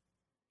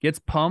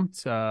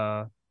pumped.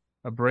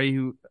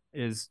 Abreu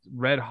is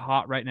red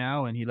hot right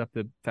now, and he left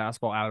the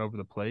fastball out over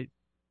the plate.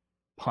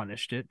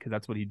 Punished it because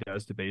that's what he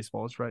does to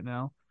baseballs right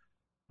now.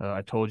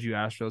 I told you,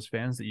 Astros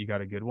fans, that you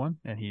got a good one,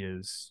 and he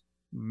is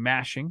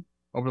mashing.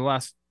 Over the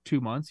last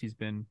 2 months, he's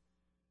been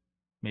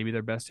maybe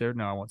their best hitter.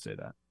 No, I won't say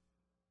that.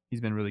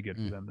 He's been really good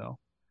for them, though.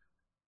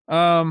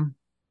 The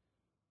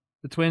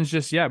Twins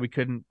just, we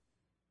couldn't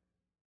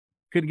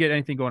get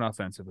anything going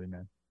offensively,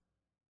 man.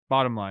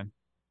 Bottom line.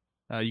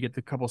 You get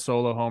the couple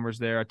solo homers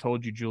there. I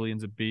told you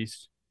Julian's a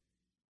beast.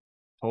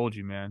 Told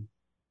you, man.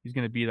 He's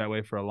going to be that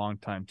way for a long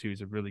time, too.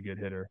 He's a really good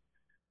hitter.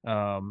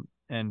 And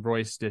and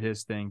Royce did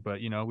his thing, but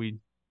we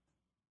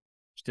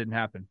just didn't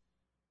happen.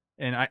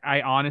 And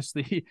I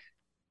honestly,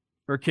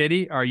 for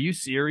Kitty, are you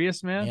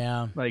serious, man?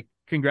 Yeah. Like,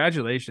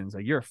 congratulations.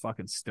 Like, you're a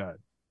fucking stud.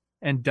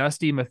 And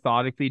Dusty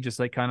methodically just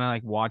like kind of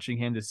like watching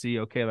him to see,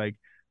 okay, like,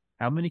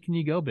 how many can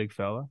you go, big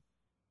fella?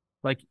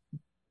 Like,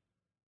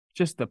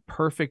 just the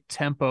perfect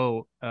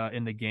tempo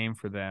in the game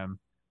for them.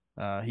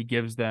 He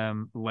gives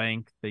them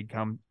length. They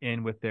come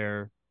in with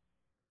their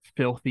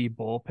filthy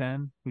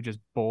bullpen who just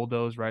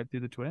bulldoze right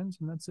through the Twins,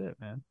 and that's it,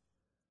 man.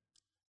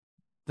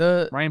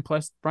 Brian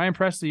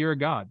Presley, you're a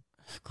god.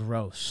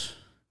 Gross.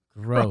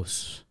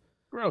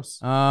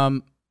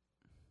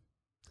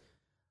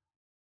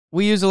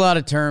 We use a lot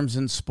of terms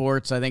in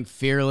sports. I think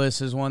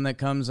fearless is one that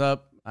comes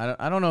up.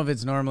 I don't know if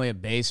it's normally a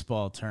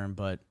baseball term,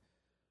 but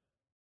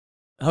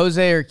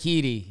Jose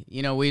Urquidy,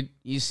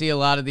 you see a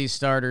lot of these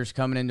starters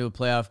coming into a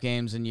playoff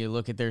games, and you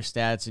look at their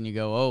stats and you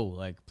go, oh,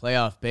 like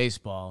playoff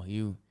baseball,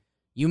 you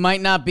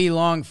might not be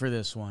long for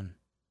this one.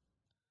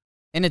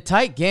 In a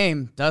tight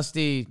game,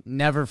 Dusty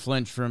never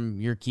flinched from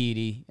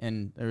Urquidy,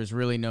 and there was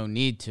really no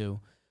need to.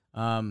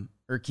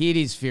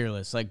 Urquidy's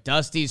fearless. Like,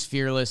 Dusty's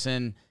fearless,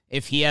 and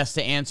if he has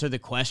to answer the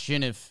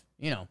question, if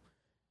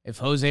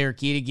Jose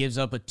Urquidy gives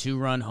up a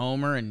 2-run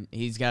homer and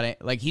he's got it,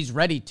 like, he's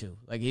ready to.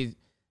 Like,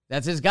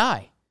 that's his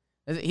guy.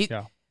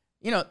 The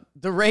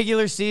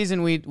regular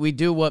season, we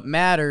do what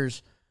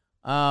matters.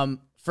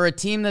 For a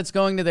team that's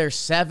going to their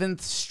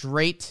 7th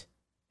straight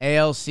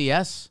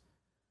ALCS,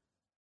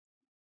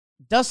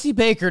 Dusty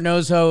Baker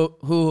knows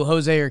who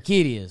Jose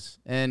Urquidy is,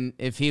 and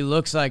if he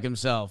looks like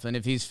himself, and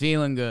if he's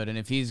feeling good, and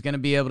if he's going to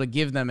be able to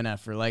give them an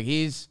effort. Like,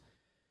 he's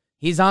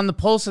on the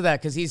pulse of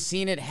that because he's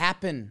seen it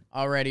happen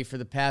already for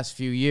the past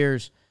few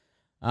years.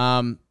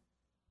 I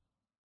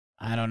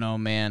don't know,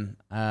 man.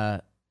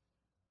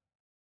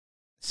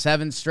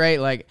 7 straight.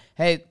 Like,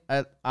 hey,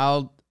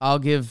 I'll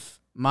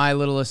give my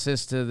little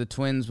assist to the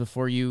Twins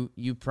before you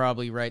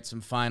probably write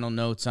some final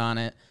notes on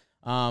it.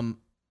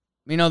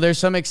 There's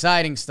some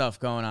exciting stuff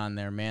going on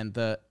there, man.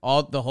 The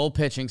whole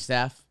pitching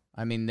staff.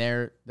 I mean,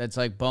 that's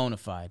like bona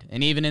fide.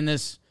 And even in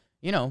this,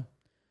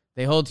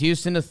 they hold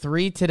Houston to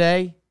 3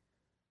 today.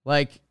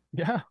 Like,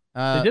 yeah,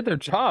 they did their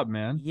job,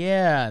 man.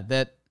 Yeah,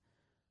 that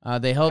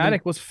they held.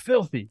 Paddock was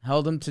filthy.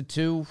 Held them to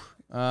 2.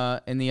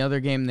 In the other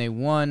game they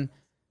won.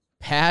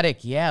 Paddock,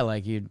 yeah,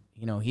 like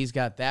he's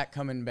got that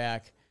coming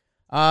back.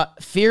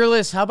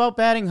 Fearless, how about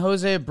batting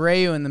Jose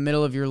Abreu in the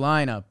middle of your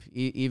lineup,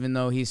 even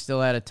though he still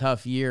had a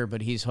tough year,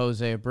 but he's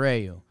Jose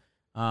Abreu.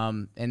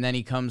 And then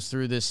he comes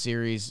through this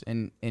series,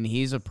 and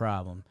he's a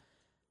problem.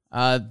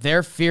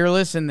 They're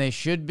fearless, and they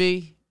should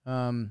be.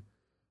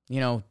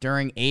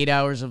 During 8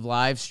 hours of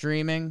live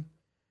streaming,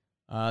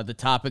 the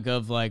topic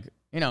of, like,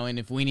 and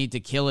if we need to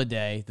kill a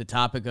day, the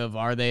topic of,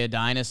 are they a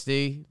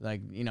dynasty?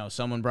 Like,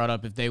 someone brought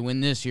up, if they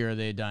win this year, are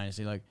they a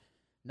dynasty? Like,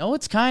 no,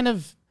 it's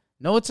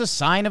a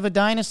sign of a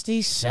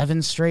dynasty.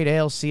 7 straight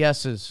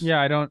ALCSs.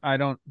 Yeah, I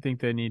don't think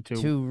they need to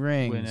 2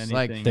 rings. win anything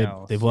Like,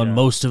 else. They've won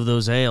most of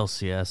those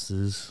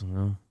ALCSs.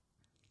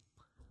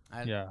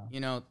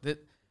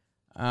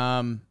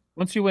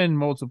 Once you win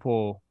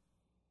multiple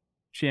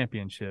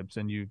championships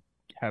and you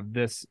have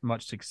this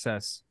much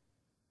success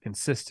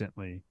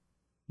consistently,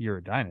 you're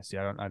a dynasty.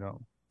 I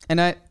don't. And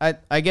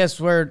I guess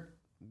where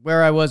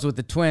I was with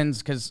the Twins,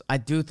 because I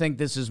do think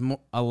this is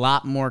a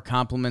lot more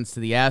compliments to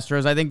the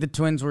Astros. I think the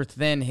Twins were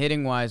thin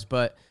hitting wise,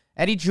 but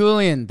Eddie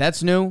Julian,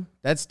 that's new,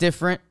 that's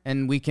different,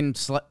 and we can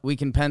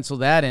pencil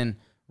that in.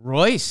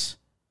 Royce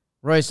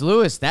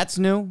Lewis, that's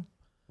new,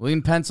 we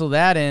can pencil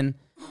that in.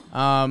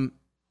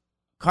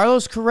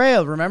 Carlos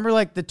Correa, remember,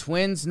 like, the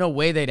Twins, no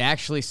way they'd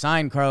actually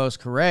sign Carlos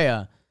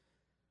Correa.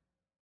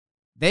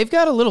 They've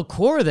got a little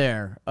core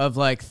there of,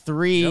 like,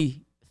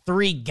 three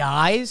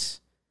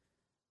guys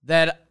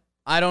that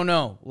I don't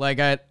know. Like,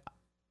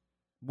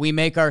 we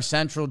make our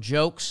central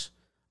jokes.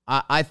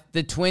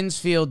 The Twins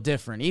feel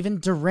different.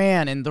 Even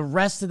Duran and the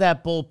rest of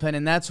that bullpen,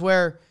 and that's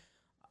where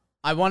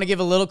I want to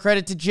give a little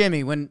credit to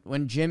Jimmy.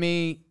 When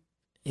Jimmy,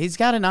 he's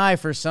got an eye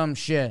for some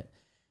shit,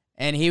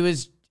 and he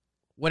was,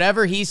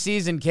 whatever he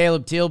sees in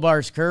Caleb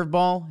Thielbar's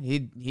curveball,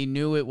 he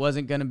knew it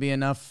wasn't going to be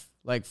enough,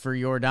 like, for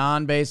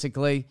Yordan,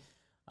 basically.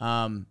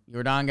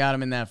 Yordan got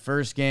him in that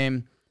first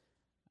game,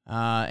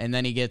 and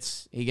then he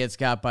gets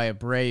got by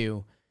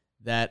Abreu.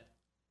 That,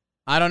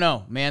 I don't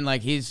know, man.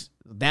 Like,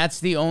 that's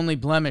the only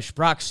blemish.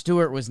 Brock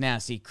Stewart was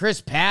nasty.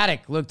 Chris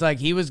Paddock looked like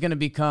he was going to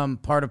become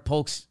part of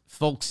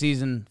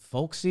postseason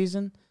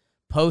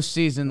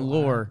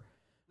lore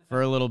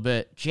for a little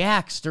bit.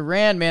 Jax,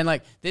 Duran, man,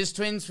 like, this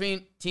Twins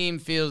team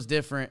feels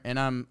different, and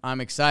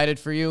I'm excited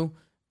for you,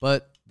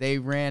 but they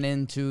ran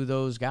into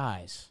those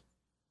guys.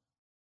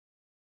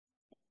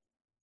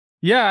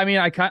 Yeah, I mean,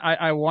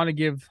 I want to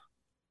give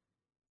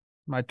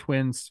my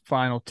Twins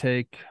final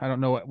take. I don't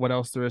know what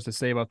else there is to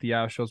say about the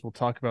Astros. We'll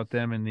talk about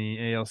them in the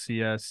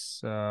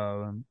ALCS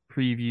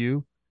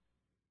preview.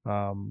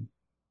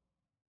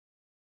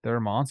 They're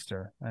a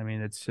monster. I mean,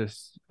 it's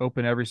just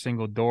open every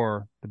single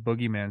door. The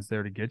boogeyman's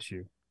there to get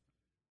you.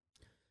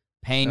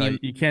 Payne,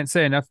 you can't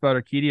say enough about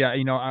Urquidy.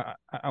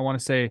 I want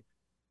to say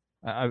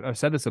I've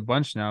said this a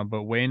bunch now,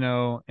 but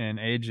Wayno and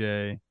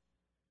AJ,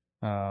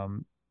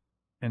 and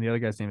the other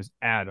guy's name is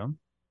Adam.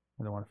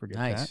 I don't want to forget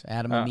Nice. that.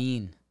 Adam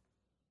Amin.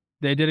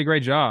 They did a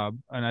great job,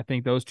 and I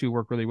think those two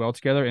work really well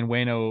together, and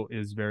Wayno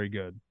is very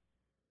good.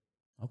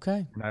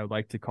 Okay. And I would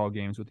like to call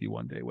games with you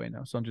one day,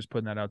 Wayno. So I'm just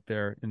putting that out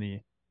there in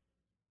the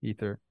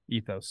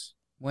ethos.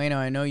 Wayno,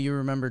 I know you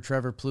remember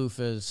Trevor Plouffe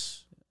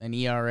as an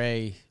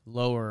ERA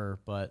lower,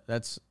 but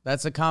that's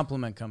a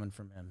compliment coming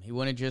from him. He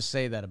wouldn't just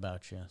say that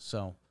about you.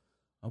 So,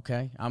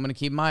 okay. I'm going to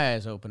keep my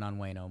eyes open on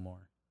Wayno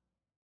more.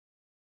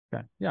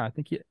 Okay. Yeah, I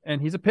think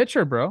he's a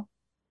pitcher, bro.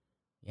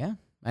 Yeah.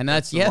 And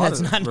that's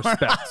not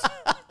respect.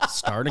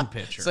 Starting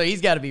pitcher. So he's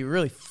got to be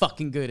really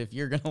fucking good if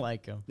you're going to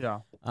like him.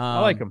 Yeah. I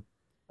like him.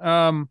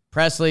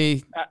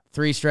 Presley,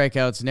 3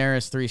 strikeouts.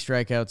 Neris, 3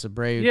 strikeouts.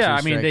 Abreu, 2 strikeouts.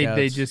 I mean,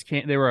 they just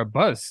can't. They were a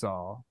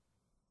buzzsaw.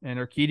 And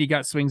Urquidy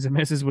got swings and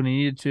misses when he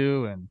needed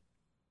to.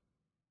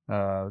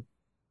 And,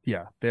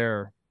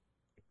 they're.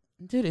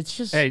 Dude, it's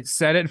just. Hey,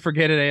 set it and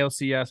forget it,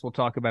 ALCS. We'll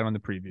talk about it on the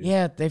preview.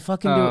 Yeah, they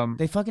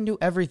fucking do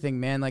everything,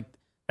 man. Like,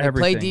 they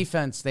play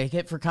defense. They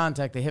hit for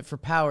contact. They hit for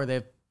power. They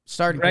have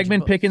starting.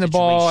 Bregman picking the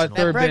ball at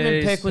third base.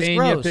 Bregman pick was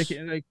gross.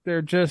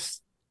 They're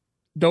just.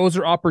 Those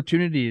are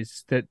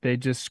opportunities that they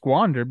just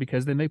squander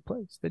because they make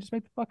plays. They just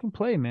make the fucking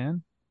play,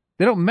 man.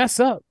 They don't mess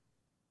up.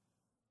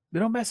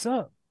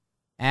 Astros.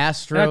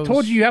 And I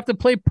told you have to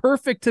play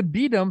perfect to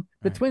beat them.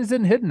 The Twins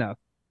didn't hit enough.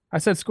 I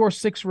said score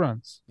 6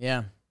 runs.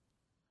 Yeah.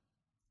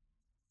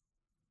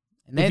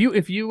 And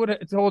if you would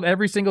have told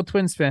every single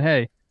Twins fan,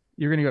 hey,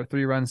 you're going to go up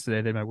 3 runs today,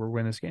 they'd be like, we're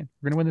winning this game.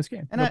 We're going to win this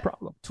game. No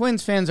problem.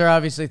 Twins fans are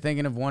obviously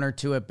thinking of 1 or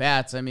 2 at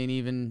bats. I mean,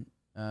 even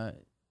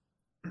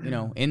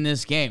in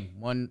this game,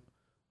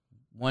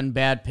 one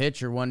bad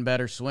pitch or one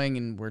better swing,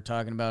 and we're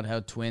talking about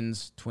how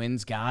Twins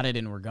got it,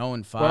 and we're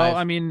going 5. Well,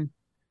 I mean,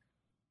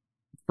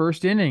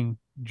 first inning,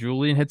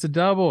 Julian hits a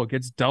double,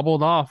 gets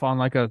doubled off on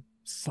like a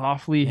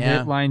softly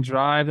hit line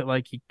drive that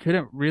like he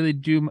couldn't really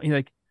do.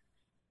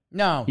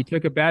 He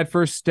took a bad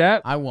first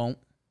step. I won't.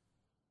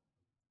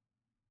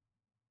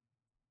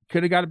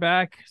 Could have got it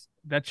back.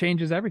 That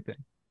changes everything.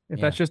 If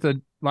that's just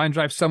a line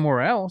drive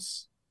somewhere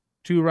else,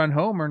 2-run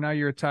homer, now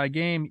you're a tie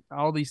game.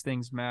 All these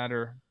things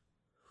matter.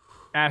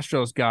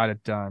 Astros got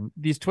it done.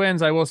 These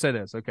Twins, I will say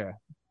this. Okay.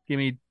 Give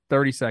me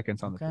 30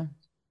 seconds on the Twins.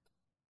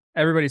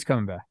 Everybody's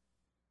coming back.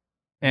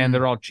 And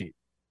they're all cheap.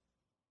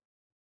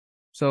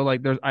 So,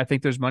 I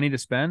think there's money to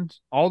spend.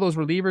 All those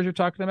relievers you're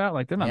talking about,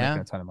 they're not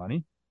making a ton of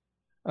money.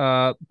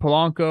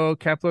 Polanco,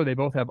 Kepler, they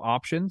both have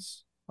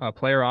options,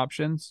 player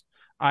options.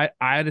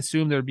 I'd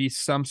assume there'd be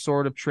some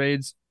sort of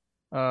trades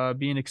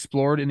being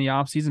explored in the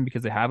offseason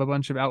because they have a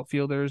bunch of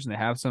outfielders and they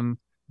have some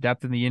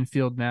depth in the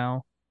infield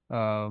now.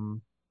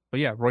 But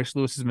yeah, Royce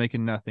Lewis is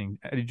making nothing.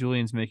 Eddie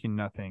Julian's making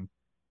nothing.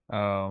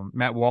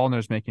 Matt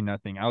Wallner's making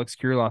nothing. Alex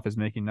Kirilloff is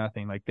making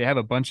nothing. They have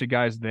a bunch of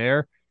guys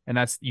there, and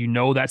that's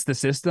the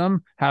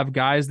system. Have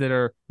guys that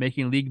are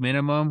making league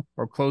minimum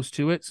or close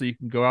to it, so you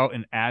can go out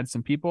and add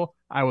some people.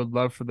 I would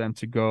love for them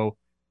to go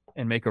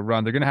and make a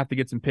run. They're going to have to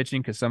get some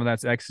pitching because some of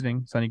that's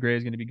exiting. Sonny Gray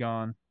is going to be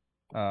gone.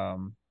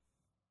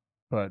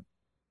 But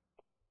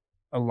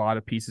a lot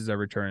of pieces are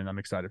returning. I'm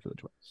excited for the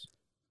Twins.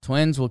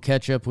 Twins will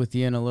catch up with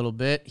you in a little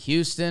bit.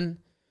 Houston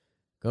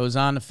goes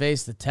on to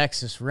face the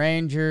Texas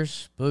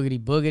Rangers.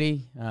 Boogity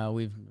boogity.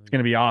 It's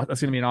gonna be awesome.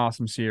 That's gonna be an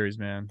awesome series,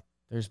 man.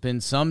 There's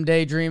been some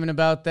daydreaming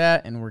about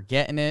that, and we're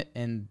getting it.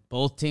 And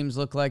both teams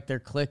look like they're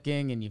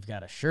clicking. And you've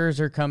got a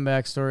Scherzer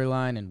comeback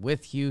storyline, and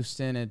with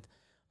Houston,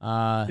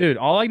 dude,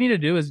 all I need to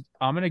do is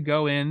I'm gonna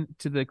go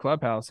into the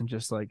clubhouse and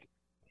just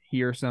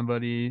hear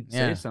somebody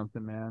say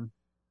something, man.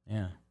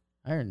 Yeah,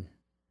 I heard.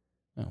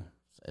 Oh,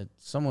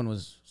 someone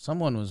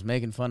was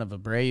making fun of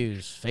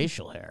Abreu's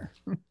facial hair.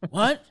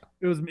 What?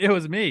 It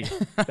was me.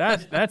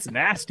 That's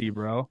nasty,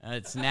 bro.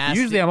 It's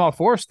nasty. Usually I'm all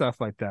for stuff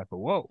like that, but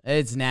whoa.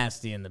 It's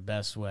nasty in the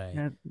best way.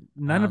 And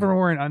none of them are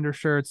wearing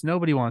undershirts.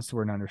 Nobody wants to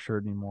wear an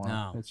undershirt anymore.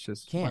 No. It's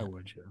just, can't. Why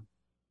would you?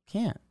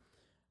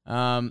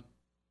 Can't.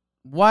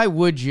 Why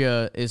would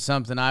you is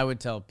something I would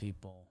tell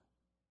people.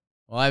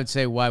 Well, I would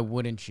say, why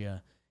wouldn't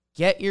you?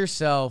 Get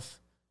yourself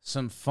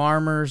some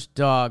Farmer's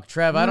Dog.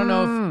 Trev, I don't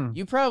know if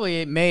you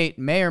probably may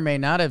or may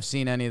not have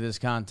seen any of this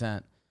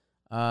content.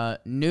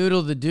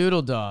 Noodle the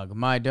Doodle Dog,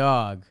 my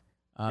dog,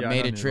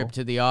 made a trip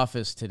to the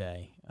office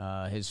today.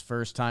 His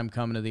first time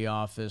coming to the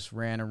office,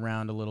 ran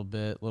around a little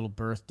bit, little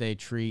birthday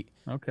treat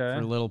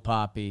for little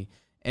Poppy.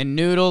 And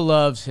Noodle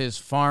loves his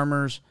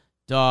Farmer's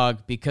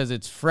Dog because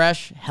it's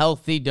fresh,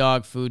 healthy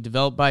dog food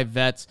developed by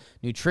vets,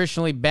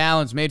 nutritionally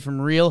balanced, made from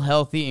real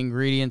healthy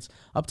ingredients,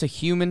 up to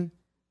human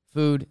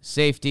food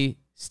safety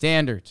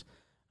standards.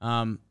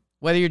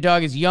 Whether your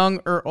dog is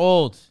young or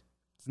old,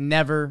 it's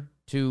never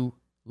too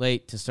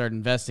late to start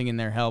investing in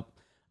their health,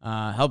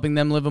 helping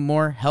them live a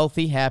more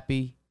healthy,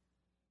 happy,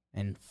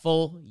 and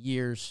full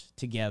years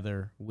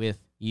together with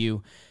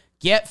you.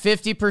 Get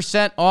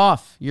 50%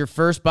 off your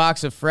first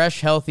box of fresh,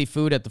 healthy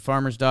food at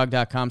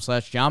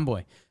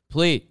thefarmersdog.com/johnboy.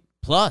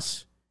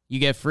 Plus, you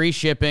get free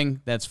shipping.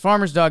 That's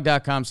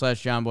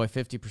farmersdog.com/johnboy,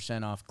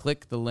 50% off.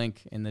 Click the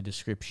link in the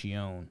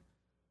description.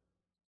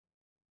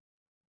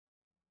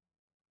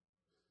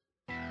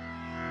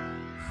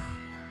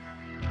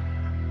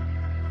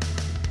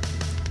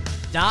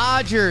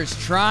 Dodgers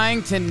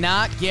trying to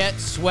not get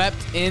swept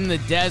in the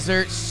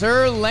desert.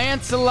 Sir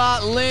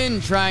Lancelot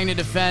Lynn trying to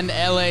defend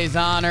LA's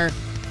honor,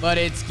 but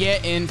it's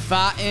getting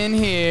fought in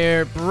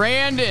here.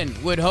 Brandon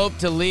would hope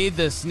to lead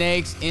the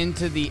Snakes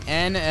into the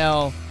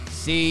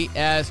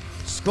NLCS.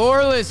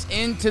 Scoreless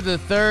into the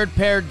third.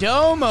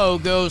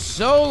 Perdomo goes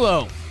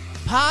solo.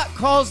 Pot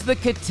calls the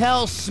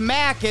Cattell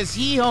smack as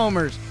he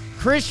homers.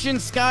 Christian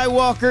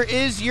Skywalker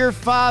is your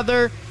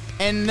father.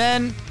 And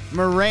then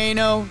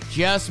Moreno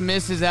just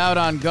misses out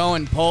on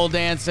going pole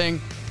dancing.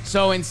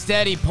 So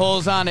instead he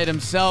pulls on it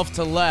himself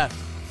to left.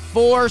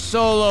 4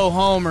 solo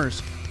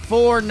homers.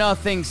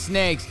 4-0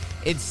 Snakes.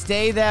 It'd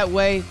stay that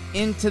way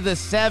into the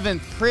 7th.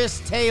 Chris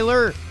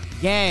Taylor,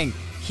 gang.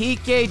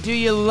 Kike, do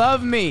you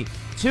love me?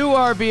 2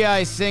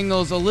 RBI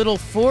singles. A little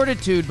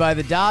fortitude by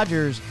the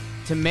Dodgers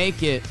to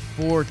make it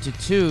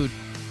 4-2.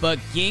 But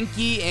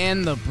Ginky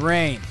and the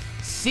brain.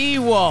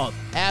 Seawald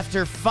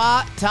after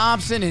Fott,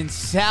 Thompson, and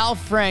Sal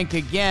Frank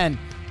again.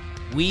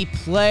 We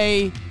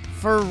play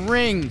for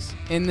rings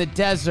in the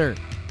desert.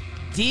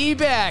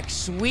 D-backs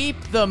sweep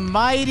the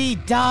mighty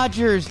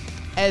Dodgers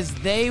as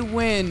they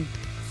win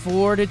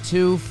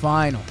 4-2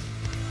 final.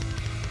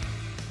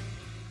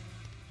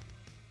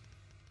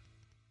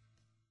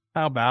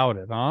 How about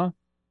it, huh?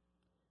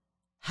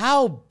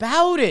 How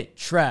about it,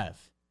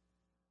 Trev?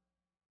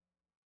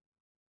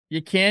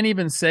 You can't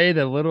even say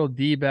the little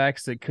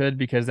D-backs that could,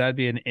 because that'd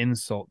be an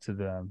insult to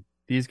them.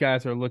 These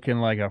guys are looking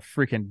like a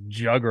freaking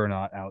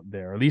juggernaut out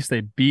there. At least they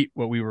beat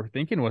what we were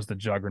thinking was the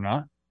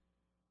juggernaut.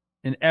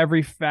 In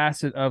every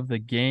facet of the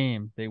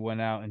game, they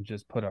went out and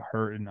just put a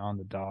hurting on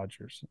the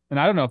Dodgers. And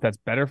I don't know if that's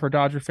better for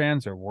Dodger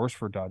fans or worse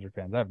for Dodger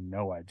fans. I have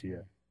no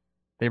idea.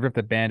 They ripped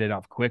the Band-Aid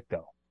off quick,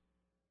 though.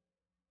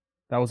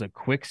 That was a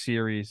quick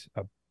series,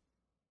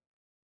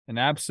 an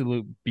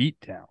absolute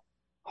beatdown.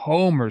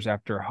 Homers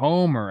after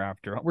homer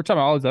after. We're talking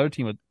about all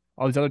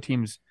these other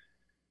teams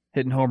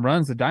hitting home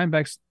runs. The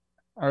Diamondbacks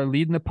are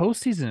leading the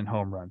postseason in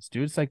home runs,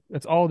 dude. It's like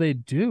that's all they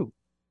do.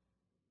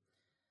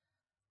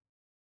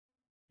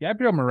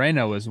 Gabriel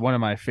Moreno is one of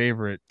my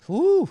favorite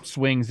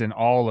swings in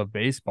all of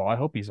baseball. I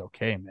hope he's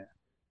okay,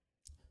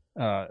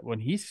 man. When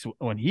he's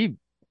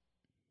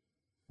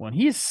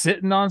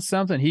sitting on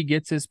something, he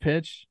gets his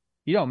pitch.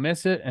 You don't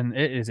miss it, and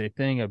it is a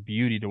thing of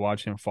beauty to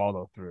watch him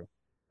follow through.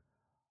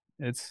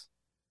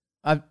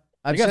 I've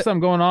got something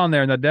going on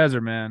there in the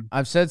desert, man.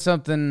 I've said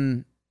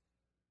something.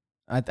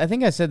 I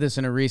think I said this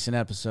in a recent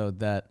episode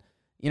that,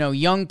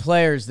 young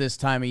players this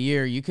time of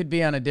year, you could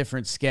be on a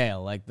different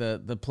scale. Like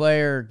the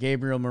player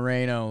Gabriel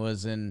Moreno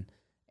was in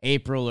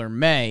April or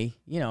May,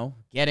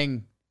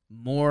 getting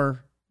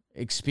more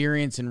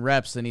experience and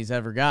reps than he's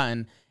ever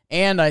gotten.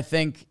 And I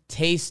think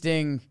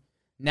tasting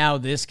now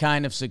this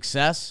kind of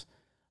success.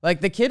 Like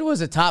the kid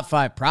was a top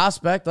 5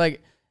 prospect.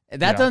 Like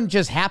that doesn't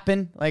just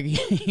happen. Like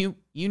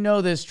you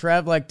know this,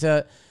 Trev, like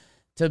to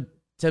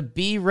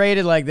be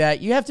rated like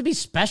that, you have to be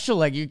special.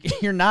 Like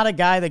you're not a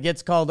guy that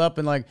gets called up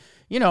and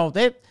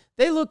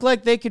they look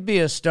like they could be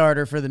a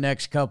starter for the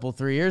next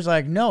 3 years.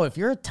 Like, no, if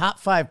you're a top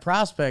 5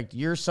 prospect,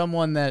 you're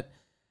someone that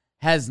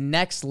has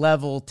next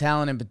level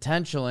talent and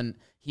potential. And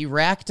he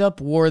racked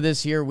up WAR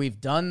this year. We've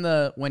done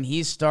the when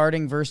he's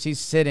starting versus he's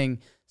sitting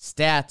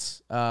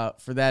stats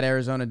for that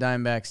Arizona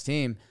Diamondbacks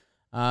team.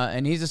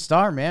 And he's a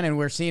star, man, and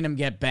we're seeing him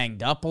get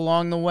banged up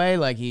along the way.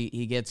 Like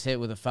he gets hit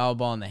with a foul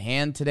ball in the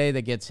hand today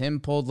that gets him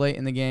pulled late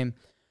in the game.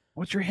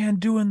 What's your hand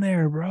doing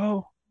there,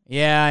 bro?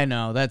 Yeah, I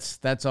know.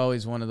 That's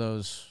always one of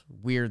those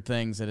weird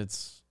things that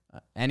it's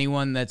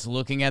anyone that's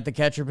looking at the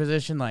catcher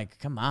position, like,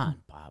 come on,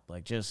 Bob.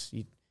 Like you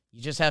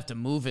just have to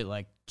move it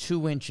like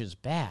 2 inches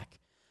back.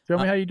 Show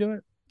me how you do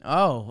it.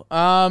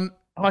 I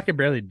can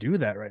barely do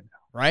that right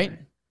now. Right?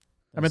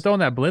 I've been throwing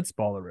that blitz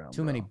ball around.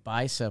 Too many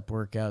bicep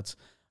workouts.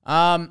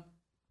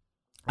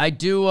 I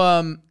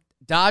do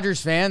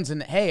Dodgers fans,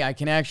 and hey, I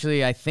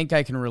think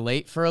I can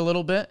relate for a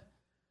little bit.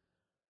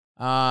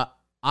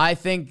 I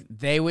think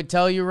they would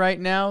tell you right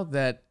now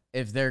that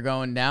if they're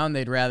going down,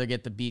 they'd rather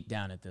get the beat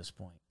down at this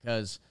point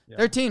because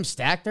their team's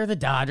stacked. They're the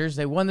Dodgers.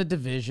 They won the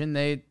division.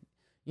 They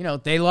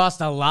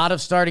lost a lot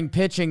of starting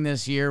pitching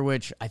this year,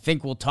 which I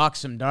think we'll talk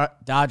some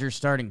Dodgers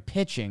starting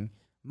pitching.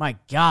 My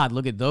God,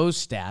 look at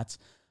those stats.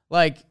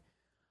 Like,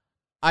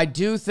 I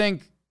do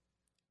think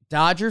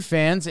Dodger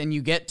fans, and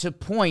you get to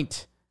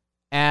point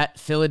at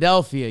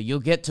Philadelphia, you'll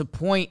get to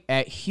point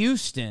at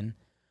Houston,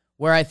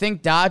 where I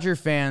think Dodger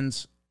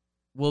fans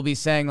will be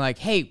saying, like,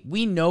 hey,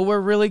 we know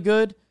we're really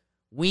good.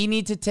 We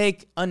need to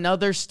take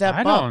another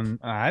step up.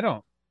 I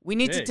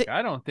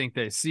don't think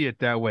they see it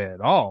that way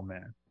at all,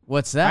 man.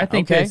 What's that? I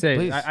think they say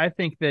please. I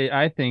think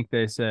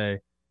they say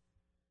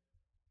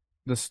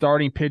the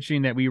starting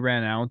pitching that we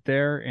ran out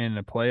there in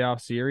the playoff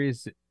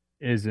series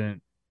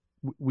isn't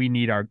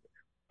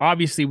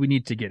obviously we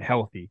need to get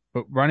healthy,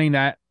 but running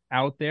that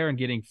out there and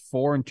getting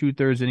 4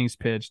 2/3 innings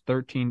pitched,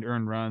 13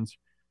 earned runs,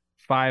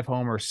 5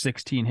 homers,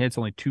 16 hits,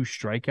 only 2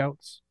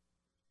 strikeouts.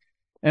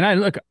 And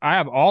I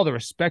have all the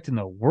respect in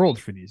the world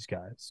for these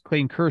guys.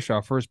 Clayton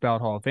Kershaw, first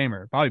ballot Hall of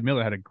Famer. Bobby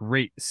Miller had a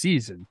great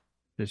season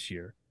this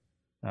year.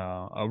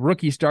 A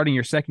rookie starting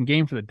your second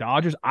game for the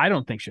Dodgers, I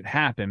don't think should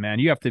happen, man.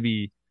 You have to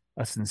be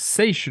a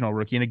sensational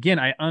rookie. And again,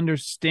 I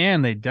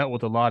understand they dealt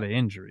with a lot of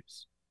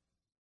injuries.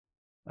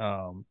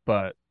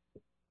 But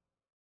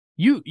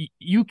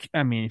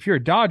I mean, if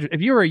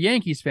you're a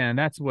Yankees fan,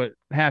 that's what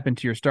happened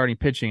to your starting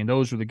pitching, and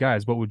those were the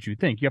guys. What would you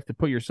think? You have to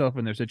put yourself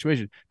in their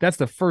situation. That's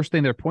the first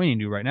thing they're pointing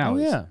to right now.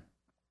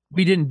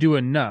 We didn't do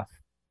enough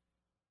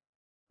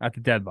at the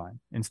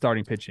deadline in the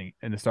starting pitching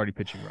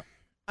run.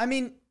 I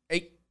mean,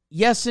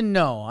 yes and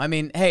no. I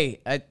mean, hey,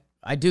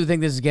 I do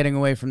think this is getting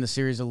away from the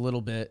series a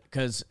little bit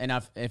because,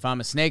 if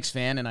I'm a Snakes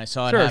fan and I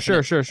saw it happen,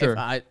 sure.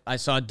 If I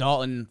saw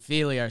Dalton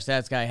Feely, our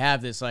stats guy,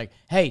 have this, like,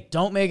 hey,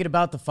 don't make it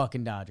about the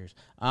fucking Dodgers.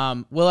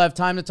 We'll have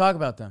time to talk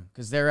about them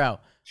because they're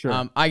out.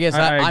 Sure. I guess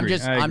I'm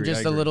just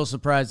agree. a little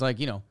surprised, like,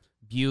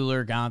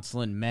 Bueller,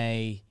 Gonsolin,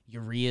 May,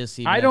 Urias.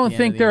 I don't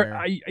think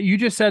they're. You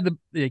just said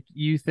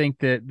you think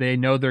that they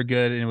know they're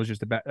good and it was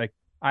just about like.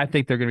 I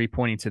think they're going to be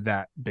pointing to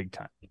that big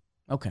time.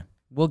 Okay,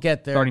 we'll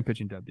get there. Starting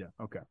pitching depth, yeah.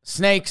 Okay.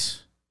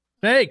 Snakes.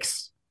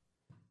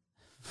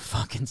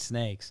 Fucking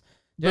Snakes.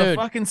 Dude. The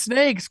fucking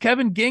Snakes.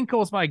 Kevin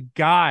Ginkel's my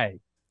guy.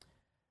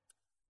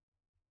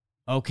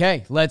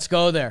 Okay, let's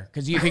go there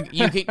because you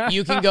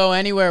can go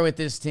anywhere with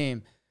this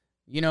team.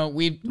 You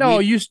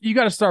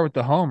got to start with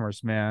the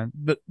homers, man.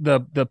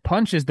 The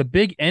punches, the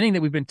big inning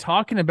that we've been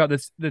talking about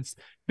that's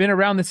been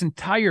around this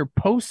entire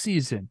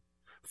postseason.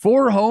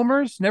 4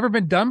 homers, never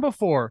been done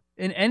before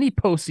in any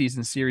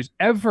postseason series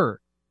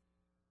ever.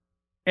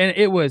 And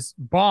it was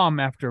bomb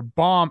after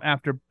bomb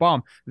after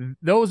bomb.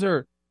 Those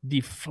are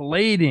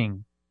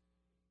deflating.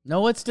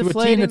 No, it's deflating. To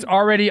a team that's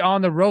already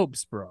on the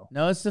ropes, bro.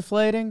 No, it's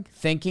deflating.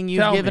 Thinking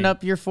you've given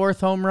up your 4th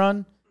home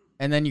run,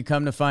 and then you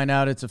come to find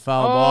out it's a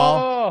foul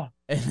ball.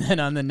 And then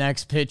on the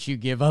next pitch, you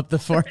give up the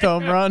 4th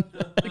home run.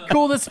 The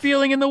coolest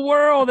feeling in the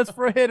world. That's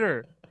for a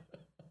hitter.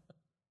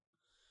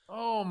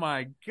 Oh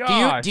my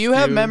god! Do you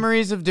have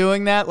memories of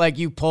doing that? Like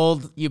you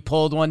pulled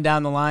one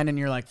down the line and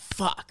you're like,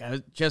 "Fuck!" I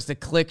was just a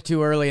click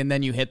too early, and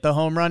then you hit the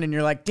home run, and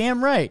you're like,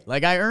 "Damn right!"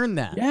 Like I earned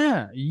that.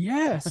 Yeah.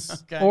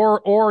 Yes. Okay.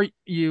 Or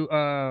you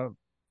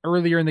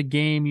earlier in the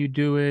game you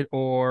do it,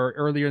 or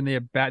earlier in the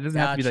at bat. It doesn't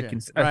have to be like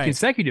a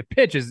consecutive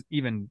pitch is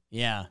even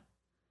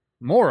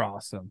more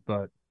awesome.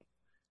 But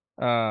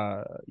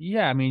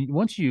I mean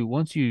once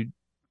you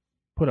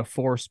put a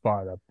 4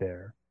 spot up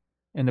there.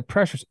 And the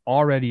pressure's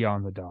already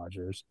on the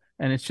Dodgers,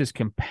 and it's just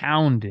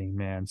compounding,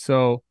 man.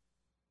 So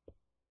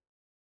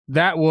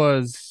that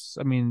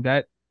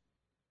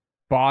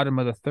bottom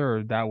of the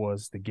 3rd, that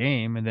was the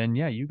game. And then,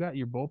 you got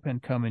your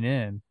bullpen coming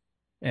in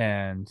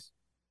and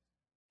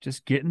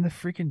just getting the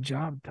freaking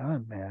job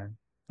done, man.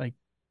 Like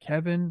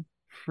Kevin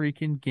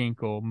freaking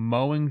Ginkel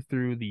mowing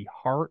through the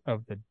heart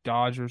of the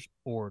Dodgers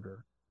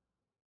order.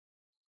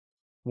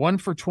 1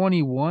 for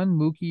 21,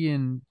 Mookie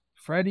and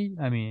Freddie.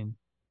 I mean,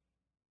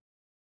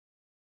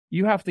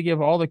 you have to give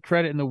all the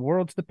credit in the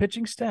world to the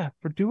pitching staff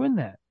for doing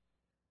that.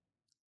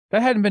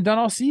 That hadn't been done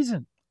all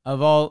season.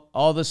 Of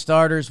all the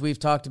starters we've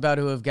talked about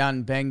who have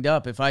gotten banged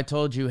up, if I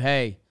told you,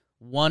 hey,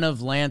 one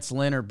of Lance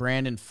Lynn or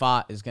Brandon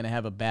Pfaadt is going to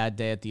have a bad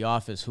day at the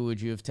office, who would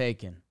you have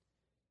taken?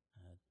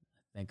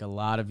 I think a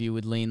lot of you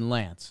would lean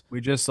Lance. We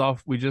just saw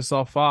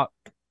Pfaadt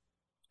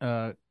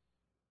not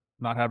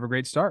have a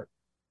great start.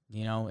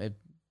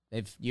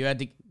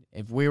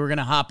 If we were going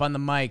to hop on the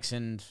mics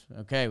and,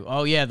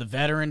 the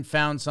veteran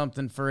found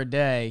something for a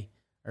day,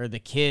 or the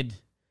kid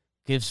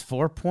gives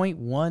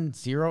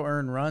 4.10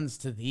 earned runs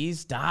to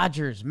these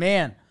Dodgers,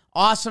 man,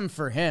 awesome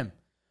for him.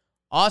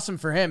 Awesome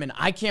for him, and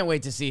I can't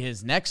wait to see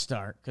his next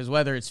start, because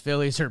whether it's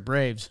Phillies or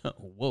Braves,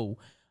 whoa.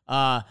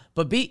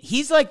 But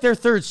he's like their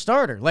 3rd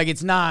starter. Like,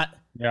 it's not,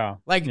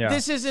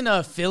 this isn't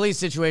a Phillies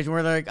situation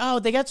where they're like, oh,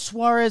 they got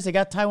Suarez, they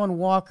got Taijuan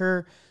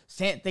Walker,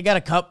 they got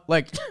a cup.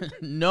 Like,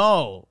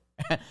 no.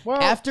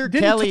 Well, after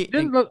Kelly,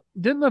 didn't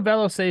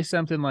Lovello say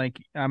something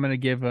like, "I'm going to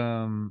give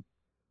him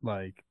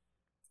like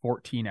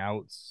 14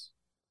 outs,"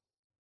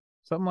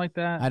 something like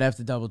that? I'd have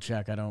to double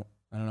check. I don't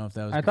know if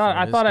that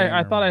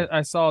was.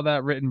 I saw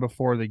that written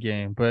before the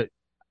game, but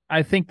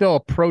I think they'll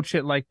approach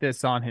it like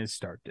this on his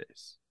start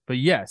days. But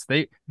yes,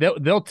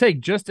 they'll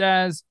take just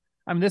as.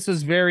 I mean, this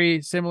is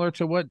very similar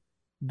to what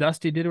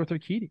Dusty did with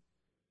Urquidy.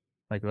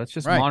 Like, let's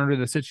just monitor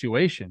the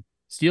situation.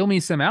 Steal me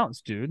some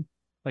outs, dude.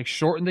 Like,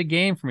 shorten the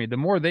game for me. The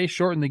more they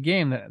shorten the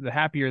game, the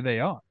happier they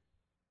are.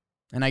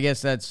 And I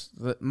guess that's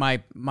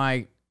my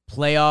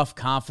playoff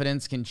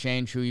confidence can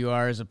change who you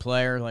are as a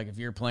player. Like, if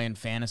you're playing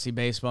fantasy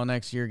baseball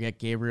next year, get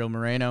Gabriel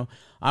Moreno.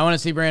 I want to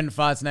see Brandon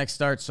Pfaadt's next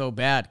start so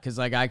bad because,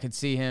 like, I could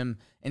see him,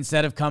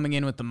 instead of coming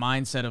in with the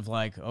mindset of,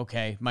 like,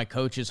 okay, my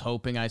coach is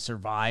hoping I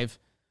survive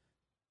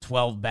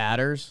 12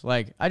 batters.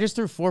 Like, I just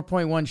threw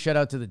 4.1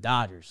 shutout to the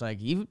Dodgers. Like,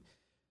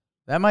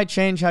 that might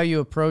change how you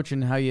approach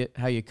and how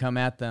you come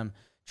at them.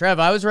 Trev,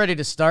 I was ready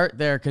to start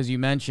there because you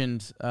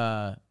mentioned,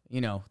 that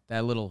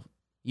little,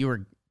 you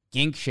were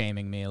gink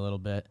shaming me a little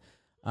bit.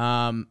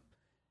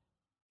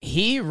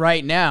 He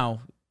right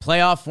now,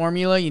 playoff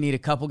formula, you need a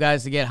couple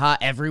guys to get hot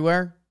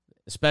everywhere,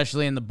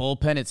 especially in the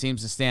bullpen. It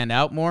seems to stand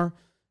out more.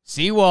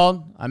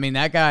 Seawald, I mean,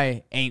 that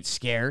guy ain't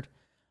scared.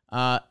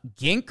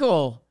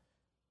 Ginkel,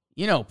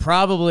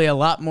 probably a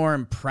lot more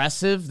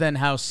impressive than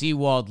how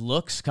Seawald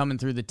looks coming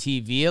through the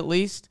TV at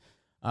least.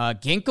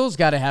 Ginkel's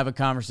got to have a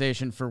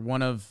conversation for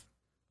one of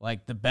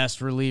the best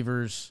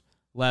relievers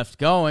left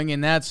going,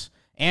 and that's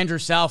Andrew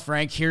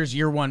Saalfrank. Here's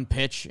your one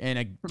pitch in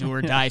a do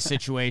or die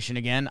situation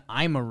again.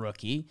 I'm a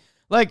rookie.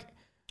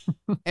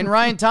 And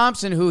Ryan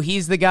Thompson, who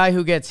he's the guy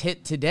who gets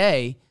hit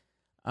today,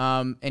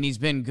 and he's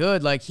been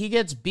good. He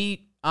gets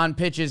beat on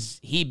pitches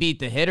he beat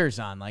the hitters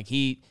on.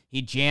 He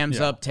jams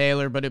up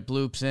Taylor, but it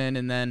bloops in,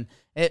 and then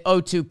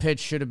 0-2 pitch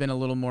should have been a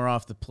little more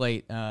off the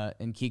plate,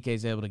 and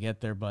Kike's able to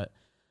get there. But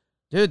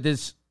dude,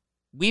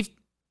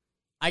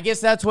 I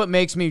guess that's what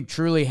makes me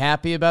truly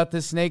happy about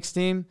this Snakes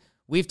team.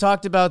 We've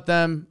talked about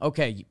them.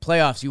 Okay,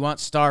 playoffs, you want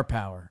star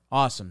power.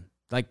 Awesome.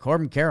 Like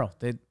Corbin Carroll,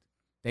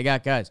 they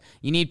got guys.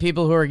 You need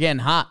people who are getting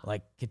hot,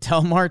 like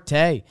Ketel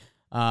Marte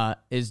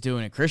is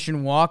doing it.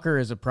 Christian Walker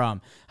is a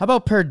problem. How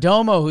about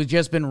Perdomo, who's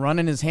just been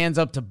running his hands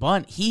up to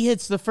bunt? He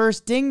hits the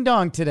first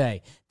ding-dong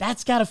today.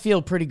 That's got to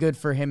feel pretty good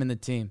for him and the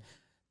team.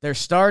 They're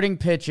starting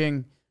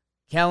pitching.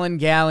 Kellen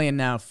Gallion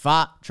now,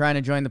 Fott trying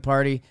to join the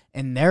party,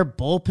 and their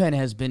bullpen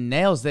has been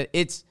nails. That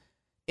it's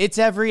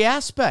every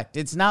aspect.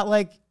 It's not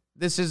like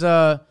this is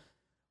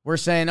we're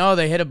saying, oh,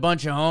 they hit a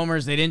bunch of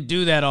homers. They didn't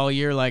do that all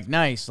year.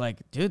 Nice.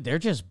 Dude, they're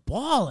just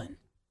balling.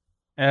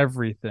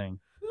 Everything.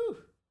 Whew.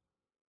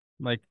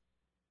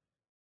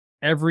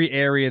 Every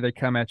area they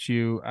come at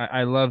you.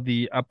 I love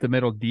the up the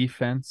middle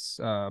defense.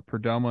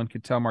 Perdomo and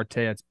Ketel Marte.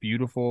 It's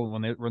beautiful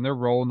when they're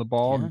rolling the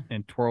ball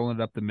and twirling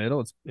it up the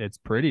middle. It's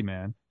pretty,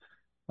 man.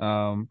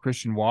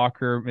 Christian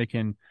Walker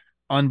making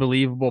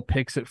unbelievable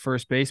picks at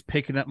first base,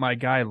 picking up my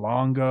guy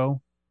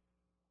Longo.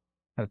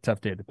 Had a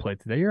tough day to play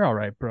today. You're all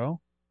right,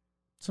 bro.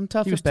 Some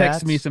tough. He was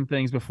texting me some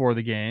things before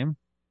the game.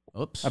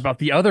 Oops. About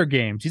the other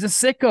games. He's a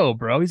sicko,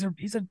 bro. He's a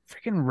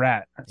freaking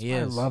rat. That's why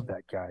I love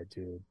that guy,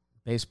 dude.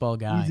 Baseball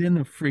guy. He's in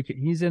the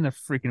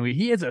freaking weed.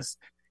 He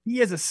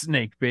is a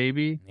snake,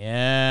 baby.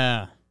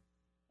 Yeah.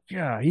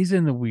 Yeah, he's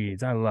in the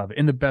weeds. I love it.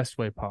 In the best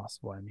way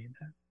possible. I mean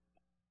that.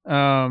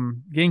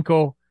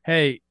 Ginkel,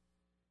 hey,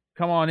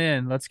 come on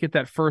in. Let's get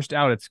that first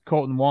out. It's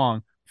Colton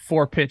Wong.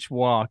 4-pitch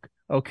walk.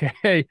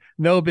 Okay,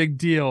 no big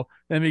deal.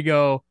 Then we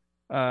go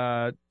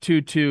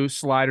 2-2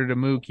 slider to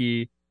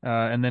Mookie,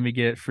 and then we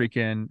get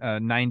freaking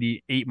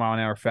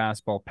 98-mile-an-hour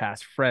fastball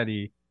past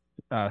Freddie,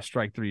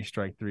 strike three,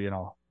 and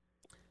I'll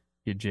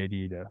get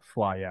JD to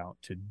fly out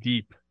to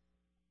deep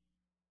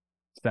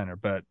center.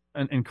 But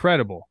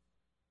incredible.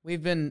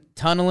 We've been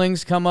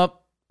tunnelings come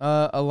up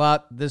a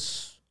lot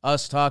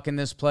us talking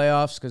this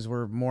playoffs because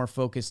we're more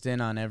focused in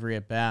on every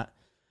at-bat.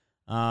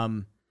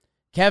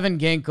 Kevin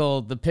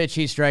Ginkel, the pitch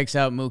he strikes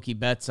out Mookie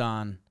Betts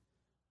on,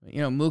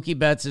 Mookie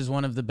Betts is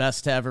one of the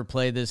best to ever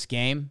play this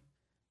game,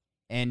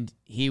 and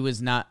he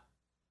was not,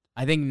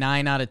 I think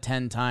 9 out of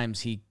 10 times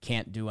he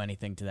can't do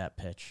anything to that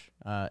pitch.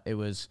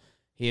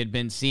 He had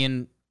been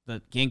seeing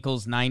the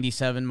Ginkel's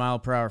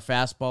 97-mile-per-hour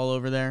fastball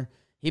over there.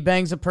 He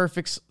bangs a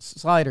perfect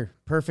slider,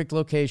 perfect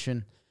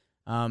location,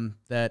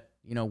 that,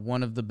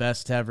 one of the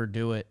best to ever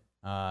do it,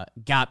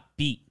 got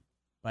beat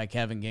by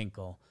Kevin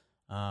Ginkel.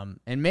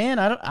 And man,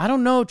 I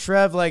don't know,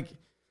 Trev,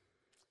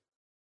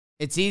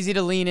 it's easy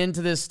to lean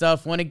into this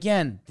stuff when,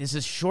 again, this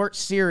is short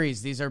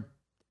series. These are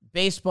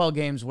baseball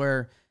games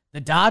where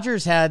the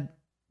Dodgers had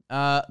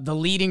the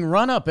leading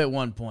run-up at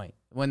one point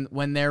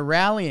when they're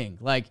rallying.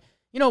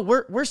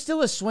 We're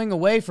still a swing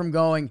away from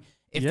going,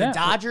 if the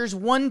Dodgers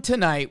won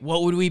tonight,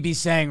 what would we be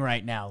saying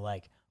right now?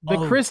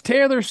 Chris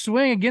Taylor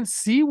swing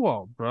against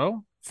Seawald,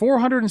 bro.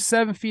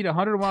 407 feet,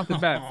 101 off the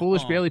bat.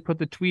 Foolish Bailey put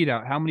the tweet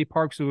out. How many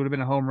parks would have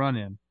been a home run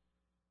in?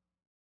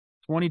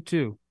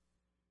 22.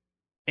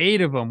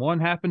 8 of them. One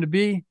happened to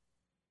be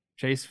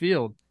Chase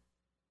Field.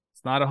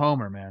 It's not a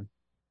homer, man.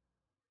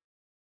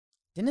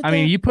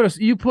 You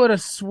put a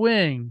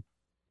swing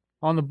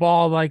on the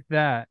ball like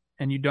that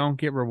and you don't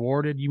get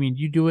rewarded. You mean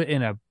you do it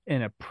in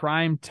a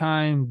prime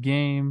time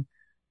game,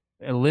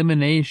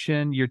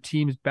 elimination, your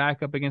team's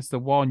back up against the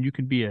wall and you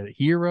can be a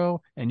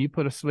hero and you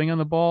put a swing on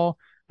the ball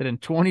that in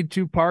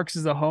 22 parks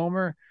is a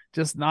homer,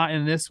 just not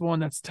in this one.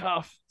 That's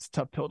tough. It's a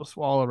tough pill to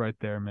swallow right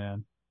there,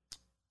 man.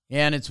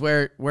 Yeah, and it's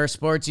where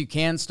sports you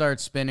can start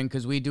spinning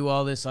because we do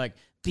all this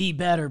be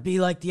better, be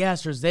like the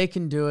Astros. They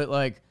can do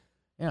it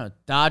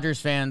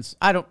Dodgers fans.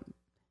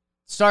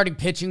 Starting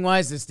pitching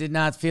wise, this did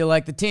not feel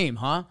like the team,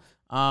 huh?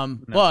 No.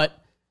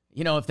 But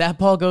if that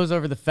ball goes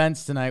over the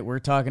fence tonight, we're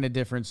talking a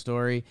different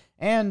story.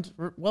 And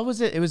what was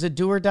it? It was a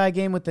do or die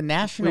game with the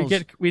Nationals.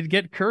 We'd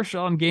get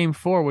Kershaw in Game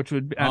 4, which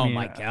would.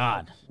 My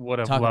God! Would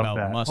have Talk loved about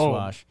that.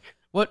 Must-wash.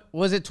 What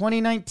was it?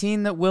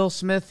 2019 that Will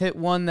Smith hit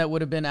one that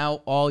would have been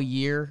out all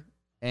year.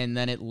 And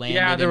then it landed.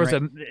 Yeah, there was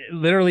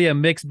literally a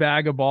mixed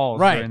bag of balls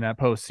during that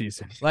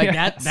postseason.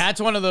 Yes. That's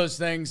one of those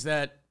things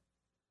that,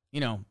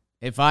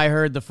 if I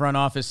heard the front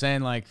office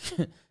saying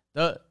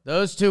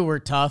those two were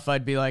tough,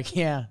 I'd be like,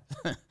 yeah,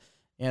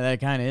 that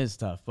kind of is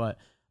tough. But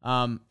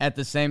At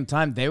the same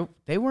time,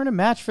 they weren't a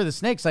match for the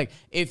Snakes. Like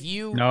if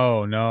you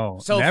no,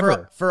 so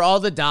never. for all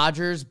the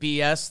Dodgers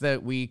BS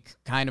that we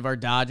kind of are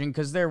dodging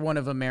because they're one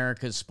of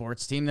America's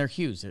sports team. They're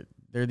huge.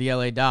 They're the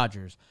LA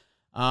Dodgers.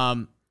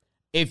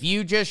 If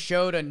you just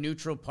showed a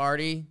neutral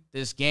party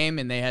this game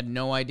and they had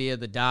no idea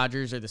the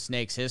Dodgers or the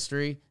Snakes'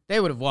 history,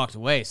 they would have walked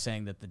away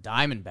saying that the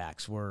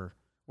Diamondbacks were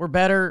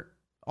better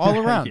all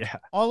around. Yeah.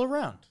 All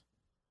around.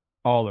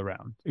 All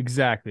around.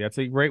 Exactly. That's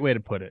a great way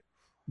to put it.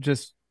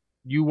 Just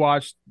you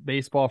watched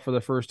baseball for the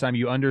first time,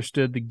 you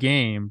understood the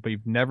game, but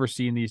you've never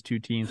seen these two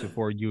teams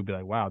before. You would be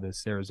like, wow,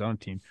 this Arizona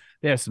team,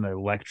 they have some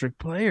electric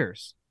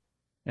players.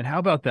 And how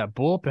about that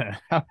bullpen?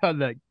 How about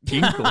that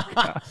Ginkle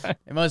guy?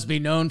 They must be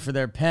known for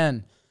their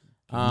pen.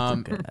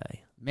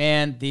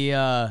 Man, the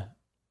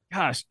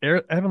gosh,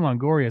 Evan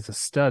Longoria is a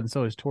stud, and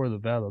so is Torey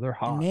Lovullo. They're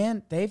hot.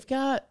 Man, they've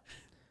got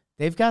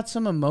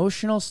some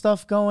emotional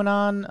stuff going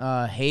on.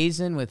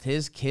 Hazen with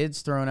his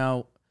kids throwing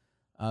out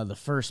the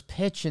first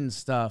pitch and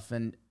stuff,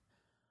 and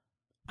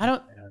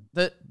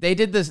they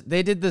did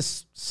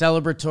this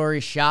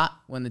celebratory shot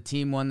when the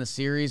team won the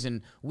series,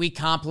 and we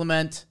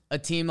compliment a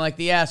team like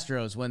the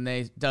Astros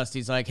when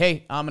Dusty's like,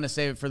 hey, I'm gonna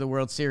save it for the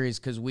World Series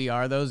because we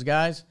are those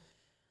guys.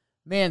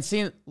 Man,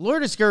 seeing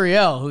Lourdes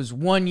Gurriel, who's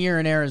 1 year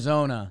in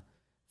Arizona,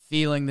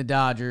 feeling the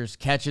Dodgers,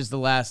 catches the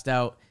last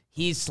out.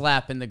 He's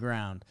slapping the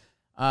ground.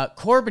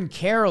 Corbin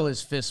Carroll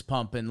is fist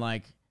pumping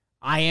like,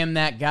 I am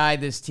that guy.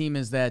 This team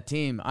is that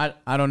team. I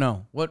don't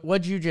know.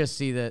 What'd you just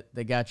see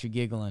that got you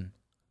giggling?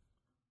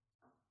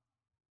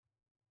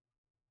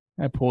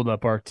 I pulled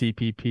up our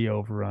TPP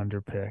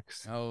over-under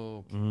picks.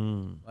 Oh,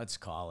 let's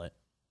call it.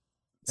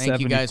 Thank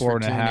you guys for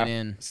tuning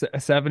in.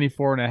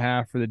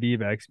 74.5 for the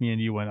D-backs. Me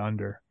and you went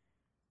under.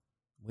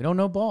 We don't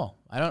know ball.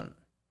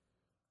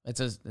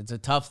 It's a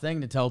tough thing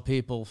to tell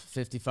people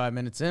 55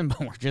 minutes in, but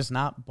we're just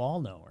not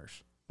ball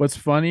knowers. What's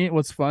funny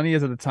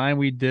is at the time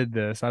we did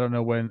this, I don't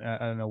know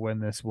when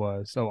this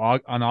was. So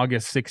on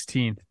August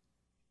 16th,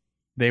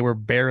 they were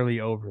barely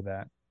over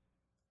that.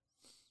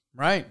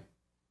 Right.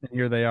 And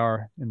here they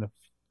are in the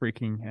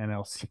freaking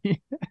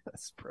NLC.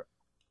 It's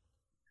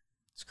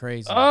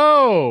crazy.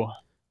 Oh,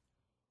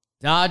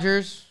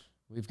 Dodgers,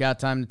 we've got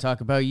time to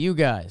talk about you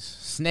guys.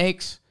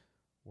 Snakes,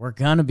 we're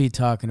going to be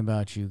talking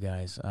about you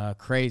guys.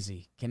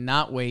 Crazy.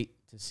 Cannot wait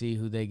to see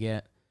who they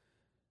get.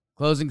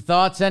 Closing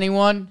thoughts,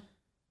 anyone?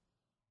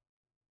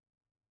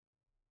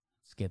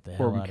 Let's get the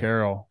Corbin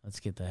Carroll. Let's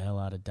get the hell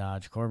out of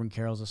Dodge. Corbin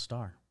Carroll's a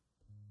star.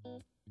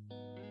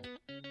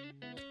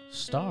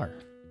 Star.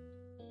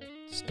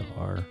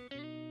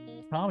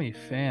 Tommy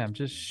Pham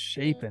just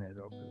shaping it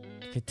over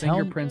there. Ketel,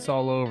 fingerprints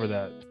all over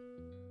that.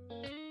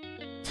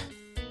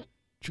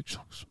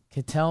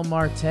 Ketel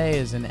Marte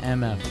is an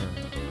MFer.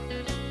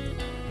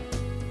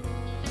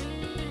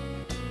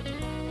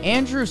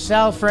 Andrew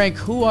Salfrank,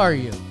 who are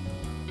you?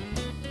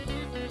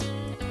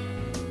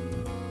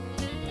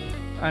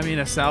 I mean,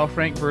 a Sal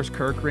Frank versus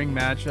Kirk Ring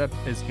matchup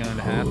is going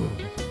to happen.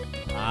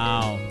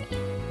 Wow.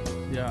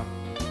 Yeah.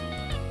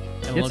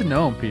 Get to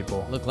know them,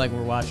 people. Look like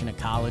we're watching a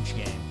college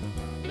game.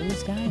 Look at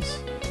these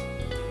guys.